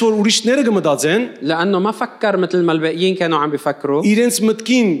ինչպես որ ուրիշները կմտածեն, لأنه ما فكر مثل ما الباقيين كانوا عم بيفكروا. իրենց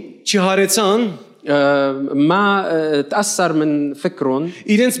մտքին չհարեցան, ما تأثر من فكرهم.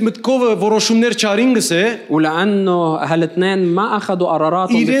 իրենց մտքովը որոշումներ չարին գսե, ولأنه هالاثنين ما أخذوا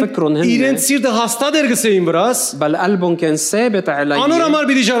قراراتهم بفكرهم هن. իրենց սիրտը հաստատ էր գսեին վրաս, بل قلبهم كان ثابت عليه. անոր համար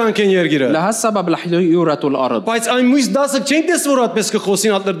պիտի ժառանգեն երկիրը։ لهالسبب رح يورثوا الأرض. Բայց այն մույս դասը չենք դես որ այդպես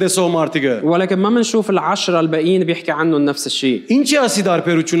կխոսին ատլեր դեսող մարդիկը։ ولكن ما منشوف العشرة الباقيين بيحكي عنهم نفس الشيء. Ինչի ասի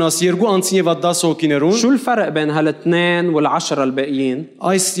դարբերություն ասի երկու անձին եւ այդ 10 հոգիներուն։ شو الفرق بين هالاثنين والعشرة الباقيين؟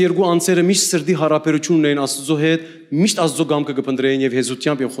 Այս երկու անձերը միշտ սրտի հարաբերություն ունեն Աստծո հետ, միշտ Աստծո գամքը կփնտրեին եւ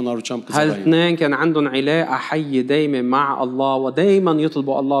հեզությամբ եւ խոնարհությամբ կզրային։ هالاثنين كان عندهم علاقة حية دايما مع الله ودايما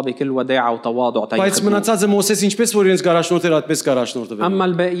يطلبوا الله بكل وداعة وتواضع. Բայց մնացածը Մոսես ինչպես որ իրենց գարաշնորթ էր այդպես գարաշնորթվել։ أما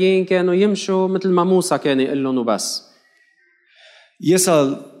الباقيين كانوا يمشوا مثل ما موسى كان يقول لهم وبس. Ես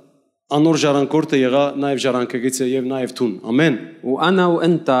անոր ժառանգորդը եղա նաեւ ժառանգագիցը եւ նաեւ տուն։ Ամեն։ وأنا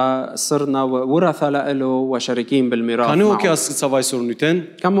وأنت صرنا ورثة له وشريكين بالميراث. Քանի հոգի հասկացավ այսօր նույնեն։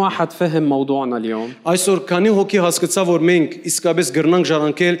 كم واحد فهم موضوعنا اليوم؟ Այսօր քանի հոգի հասկացավ որ մենք իսկապես գրնանք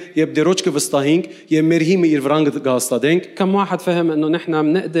ժառանգել եւ դերոջ կվստահենք եւ մեր հիմը իր վրան կհաստատենք։ كم واحد فهم إنه نحن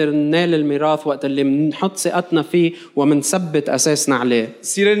بنقدر ننال الميراث وقت اللي بنحط ثقتنا فيه ومنثبت أساسنا عليه.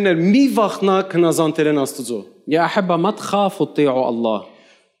 Սիրելիներ, մի վախնակ հնազանդել են Աստծո։ يا أحبة ما تخافوا تطيعوا الله.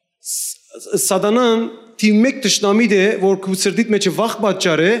 Սատանան թիմեք տշնամիտ է որ քու սրտիդ մեջ վախ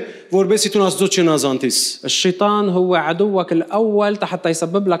պատճառ է որբեսի դու Աստծո չնազանդես։ الشيطان هو عدوك الأول حتى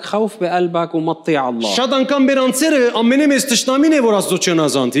يسبب لك خوف بقلبك وما تطيع الله. Շատ անգամ մեր անձերը ամենամեծ տշնամին է որ Աստծո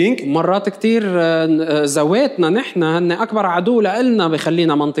չնազանդենք։ مرات كتير زواتنا نحن هن أكبر عدو لإلنا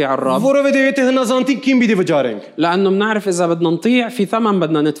بخلينا ما نطيع الرب. Որովհետև եթե հնազանդենք քին պիտի վճարենք։ لأنه بنعرف إذا بدنا نطيع في ثمن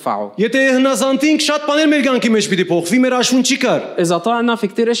بدنا ندفعه. Եթե հնազանդենք շատ բաներ մեր կյանքի մեջ պիտի փոխվի, մեր աշուն չի կար։ إذا طعنا في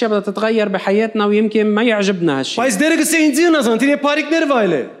كتير أشياء بدها تتغير بحياتنا ويمكن ما يعجبنا هالشيء. Բայց դերը գսե ինձ հնազանդին է բարիկներ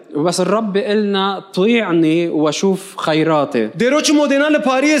վայել է։ بس الرب قلنا طيعني وشوف خيراتي. Դերոջը մոդենալը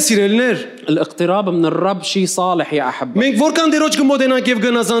բարի է սիրելիներ։ الاقتراب من الرب شيء صالح يا أحبة. Մենք որքան դերոջ կմոդենանք եւ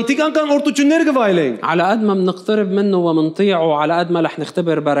գնազանտիկ անկան օրտություններ կվայելենք։ على قد ما بنقترب منه ومنطيعه على قد ما رح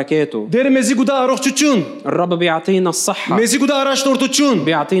نختبر بركاته. Դերը մեզի գուտա առողջություն, الرب بيعطينا الصحة، մեզի գուտա առաջնորդություն,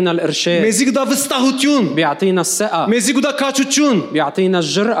 بيعطينا الإرشاد، մեզի գուտա վստահություն, بيعطينا الثقة، մեզի գուտա քաջություն, بيعطينا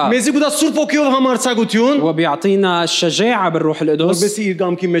الجرأة، մեզի գուտա սուրբ ոգիով համարձակություն, وبيعطينا الشجاعة بالروح القدس որովհետեւ իր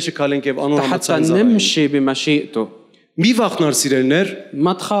գամքի մեջ կալենք եւ անոր حتى համացան։ نمشي بمشيئته. Մի վախնար սիրելիներ,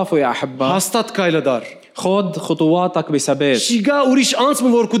 ما تخافوا يا أحبة، հաստատ կայլը դար։ خذ خطواتك بثبات. Շիգա ուրիշ անցը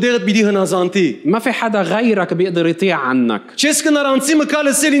որ կուդեղդ պիտի հնազանտի։ ما في حدا غيرك بيقدر يطيع عنك. Չես կնար անցի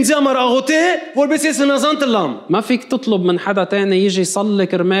մկալը սեր ինձ համար աղոթե, որպես ես հնազանդ լամ։ ما فيك تطلب من حدا تاني يجي يصلي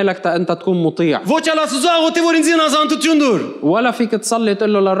كرمالك تا انت تكون مطيع. Ոչ ալասուզա աղոթե որ ինձ հնազանդություն դուր։ ولا فيك تصلي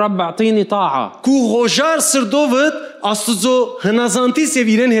تقول له للرب اعطيني طاعة. Կու հոժար սրդովդ Աստուծո հնազանդիս եւ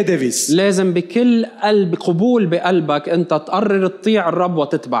իրեն հետևիս։ لازم بكل قلب قبول بقلبك انت تقرر تطيع الرب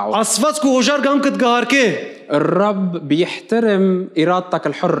وتتبعه. Աստված կու հոժար գամքդ գահարկե։ الرب بيحترم إرادتك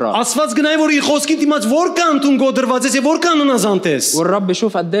الحرة. Աստված գնայ որ իր խոսքին դիմաց որքան դու գոդրված ես եւ որքան հնազանդ ես։ والرب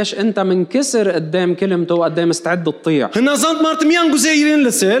بيشوف قديش انت منكسر قدام كلمته وقدام مستعد تطيع. Հնազանդ մարդը միան գուզե իրեն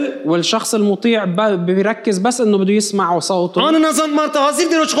լսել։ والشخص المطيع بيركز بس انه بده يسمع صوته. Անհնազանդ մարդը հազիվ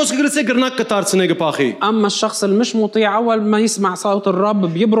դերոջ խոսքը գրեցե գրնակ կդարձնե կփախի։ اما الشخص المش مطيع اول ما يسمع صوت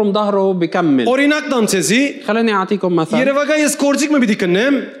الرب بيبرم ظهره وبيكمل. Օրինակ դամ ցեզի։ خليني اعطيكم مثل. Երևակայ ես կորձիկ մը պիտի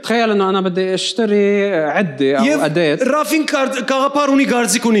կնեմ։ تخيل انه انا بدي اشتري عدة او اداة. Ռաֆին կաղապար ունի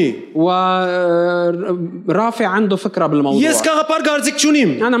գարձիկ ունի։ ورافع عنده فكرة بالموضوع. Ես կաղապար գարձիկ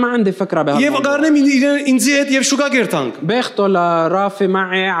չունիմ։ انا ما عندي فكرة Եվ بهالموضوع. գարնեմ ինձի հետ եւ շուկա գերտանք։ باخده لرافي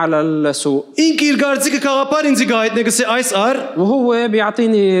معي على السوق Ինք իր գարձիկը կաղապար ինձի գայտնե գսե այս ար։ وهو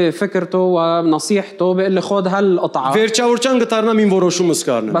بيعطيني فكرته ونصيحته بيقول لي خذ هالقطعة. Վերջավորչան գտարնամ ին որոշումս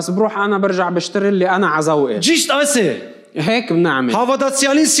կառնեմ։ بس بروح انا برجع بشتري اللي انا عزوقي. Ճիշտ այս է։ هيك بنعمل.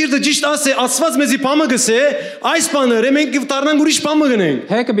 Հավատացյալին սիրտը ճիշտ ասե, Աստված մեզի բամը գսե, այս բաները մենք կտառնանք ուրիշ բամը գնենք։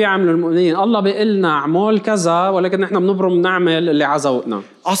 هيك بيعملوا المؤمنين. الله بيقول لنا اعمل كذا ولكن نحن بنبرم نعمل اللي عزوقنا.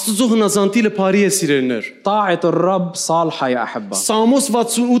 Աստուծո հնազանդիլը բարի է սիրելիներ։ طاعة الرب صالحة يا أحبة. Սամոս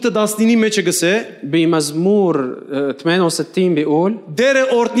 68:19-ի մեջը գսե, بمزمور 68 بيقول Դերը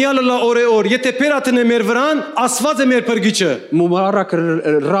օրտնյալը լա օրեօր, եթե փերատն է մեր վրան, Աստված է մեր փրկիչը։ مبارك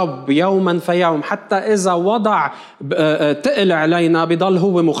الرب يوما فيوم حتى إذا وضع تقل علينا بضل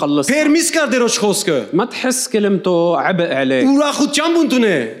هو مخلصنا. Փերմիս կար դերոջ խոսքը։ ما تحس كلمته عبء عليك. Ուրախությամբ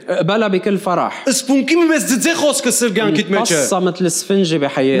ընդունե։ اقبلها بكل فرح. Սպունքի մեծ ձե խոսքը սրգանքիդ մեջը։ قصة مثل السفنجة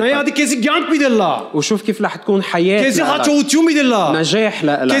Նայ بحياتك. ադի քեզի ցանկ պիտելա։ وشوف كيف رح تكون حياة Քեզի لك. հաջողություն պիտելա։ نجاح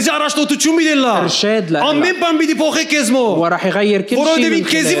لك. Քեզի առաջնորդություն պիտելա։ إرشاد لك. Ամեն բան պիտի փոխի քեզ մո։ ورح يغير كل Որովհետև شيء من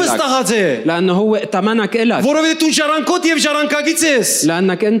քեզի خلالك. վստահած է։ لأنه هو ائتمنك إلك. Որովհետև դու ժառանգոտ եւ ժառանգագից ես։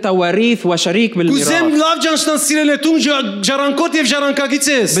 لأنك أنت وريث وشريك Կուզեմ بالميراث. լավ ջանշտան սիրել է դու ժառանգոտ եւ ժառանգագից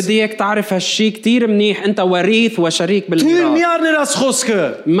ես։ بدي اياك تعرف هالشي كتير منيح. انت وريث وشريك Դու بالميراث. մի առներ աս խոսքը։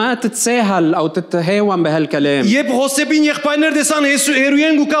 ما تتساهل او تتهاون بهالكلام. Եբ Հոսեբին եղբայրներ դեսան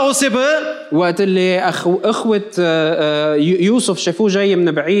Հերույեն գուկա Հոսեբը, وقت اللي اخوة يوسف شافوه جاي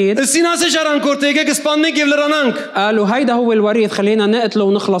من بعيد ըսին ասե ժառանգորդ եկեք սպանենք եւ լրանանք։ قالوا هيدا هو الوريث خلينا نقتله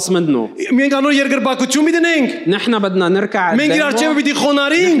ونخلص منه. Մենք անոր երկրպագություն միտենք։ نحن بدنا نركع Մենք իր արջևը قدامه. պիտի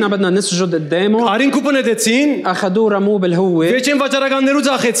խոնարհենք։ نحن بدنا نسجد قدامه. Արին կուպն էդեցին, اخذوه رموه بالهوة վերջին վաճառականներու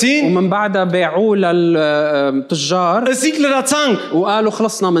ձախեցին, ومن بعدها باعوه للتجار ըսիկ լրացանք։ وقالوا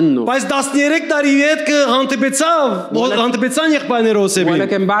خلصنا منه. Բայց 13 տարի հետ հանդիպեցան եղբայրներ Հոսեբին։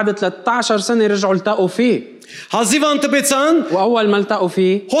 ولكن بعد 13 سنة رجعوا التقوا فيه. Հազիվ հանդիպեցան, واول ما التقوا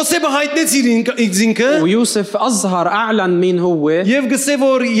فيه Հոսեբը հայտնեց իր ինքը ويوسف أظهر أعلن مين هو. եւ գսե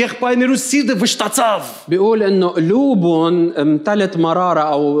որ եղբայրներու սիրտը վշտացավ։ بيقول إنه قلوبهم امتلت مرارة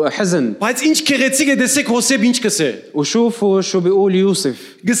أو حزن. Բայց ինչ քեղեցիկ է դեսեք Հոսեբ ինչ գսե։ وشوفوا شو بيقول يوسف.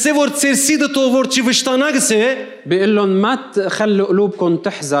 Գսե որ ծեր սիրտը թող որ չի վշտանա գսե։ بيقول لهم ما تخلوا قلوبكم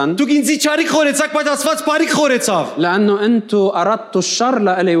تحزن Դուք ինձի չարիք խորեցաք, բայց Աստված բարիք խորեցավ։ لأنه أنتوا أردتوا الشر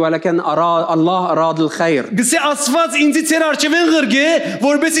لإلي ولكن الله أراد الخير. Գսե Աստված ինձի ծեր արջևեն ղրգե,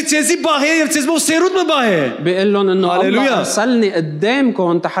 որբեսի ցեզի բահե եւ ցեզմով սերուտ մը բահե։ بيقول لهم إنه هاليلويا. الله أرسلني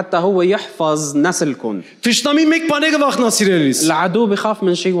قدامكم حتى هو يحفظ نسلكم. Թշնամի մեկ բան է գվախնա սիրելիս։ العدو بخاف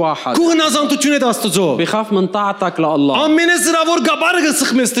من شيء واحد. Քու հնազանդություն է Աստծո։ بخاف من طاعتك لله. Ամենազրավոր գաբարը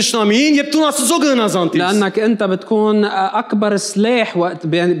գսխմես թշնամին, եւ դու Աստծո կհնազանդես։ لأنك أنت بتكون أكبر سلاح وقت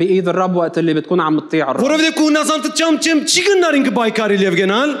بإيد الرب وقت اللي بتكون عم تطيع الرب. Որովհետև քու հնազանդությամբ չի գնարին կբայկարիլ եւ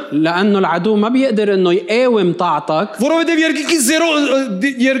գնալ։ لأنه العدو ما بيقدر إنه يقاوم قاوم طاعتك որովհետև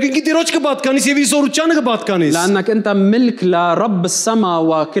երկնքի դիրոջ կպատկանես եւ իսորությանը կպատկանես։ لأنك أنت ملك لرب السماء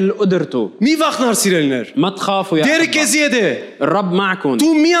وكل قدرته. Մի վախնար սիրելիներ։ ما تخافوا يا Դերը أحبة. քեզի հետ է։ الرب معكم.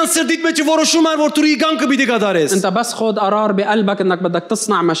 Դու միան սրտիդ մեջ որոշում ես որ դու իգանքը պիտի կատարես։ أنت بس خد قرار بقلبك إنك بدك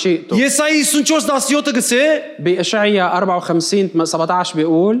تصنع مشيئته. Եսայի 54:17 գսե بإشعياء 54:17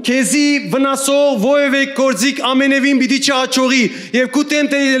 بيقول քեզի վնասող ովևէ կորձիկ ամենևին պիտի չաճողի եւ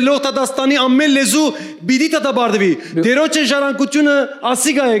քուտենտե լողտադաստանի ամեն լեզու պիտի տտաբարդվի։ Դերոջը ժառանգությունը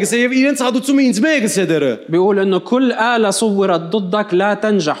ասիգա է գսե եւ իրենց հատուցումը ինձ մե է գսե դերը։ بيقول إنه كل آلة صورت ضدك لا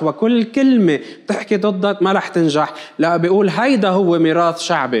تنجح وكل كلمة بتحكي ضدك ما رح تنجح. لا بيقول هيدا هو ميراث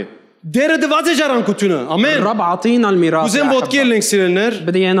شعبي. Դերը դված է ժառանգությունը։ Ամեն։ الرب عطينا الميراث. Ուզեմ ոտքի ելնենք սիրելներ։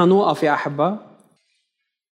 بدي أنا نوقف يا أحبة.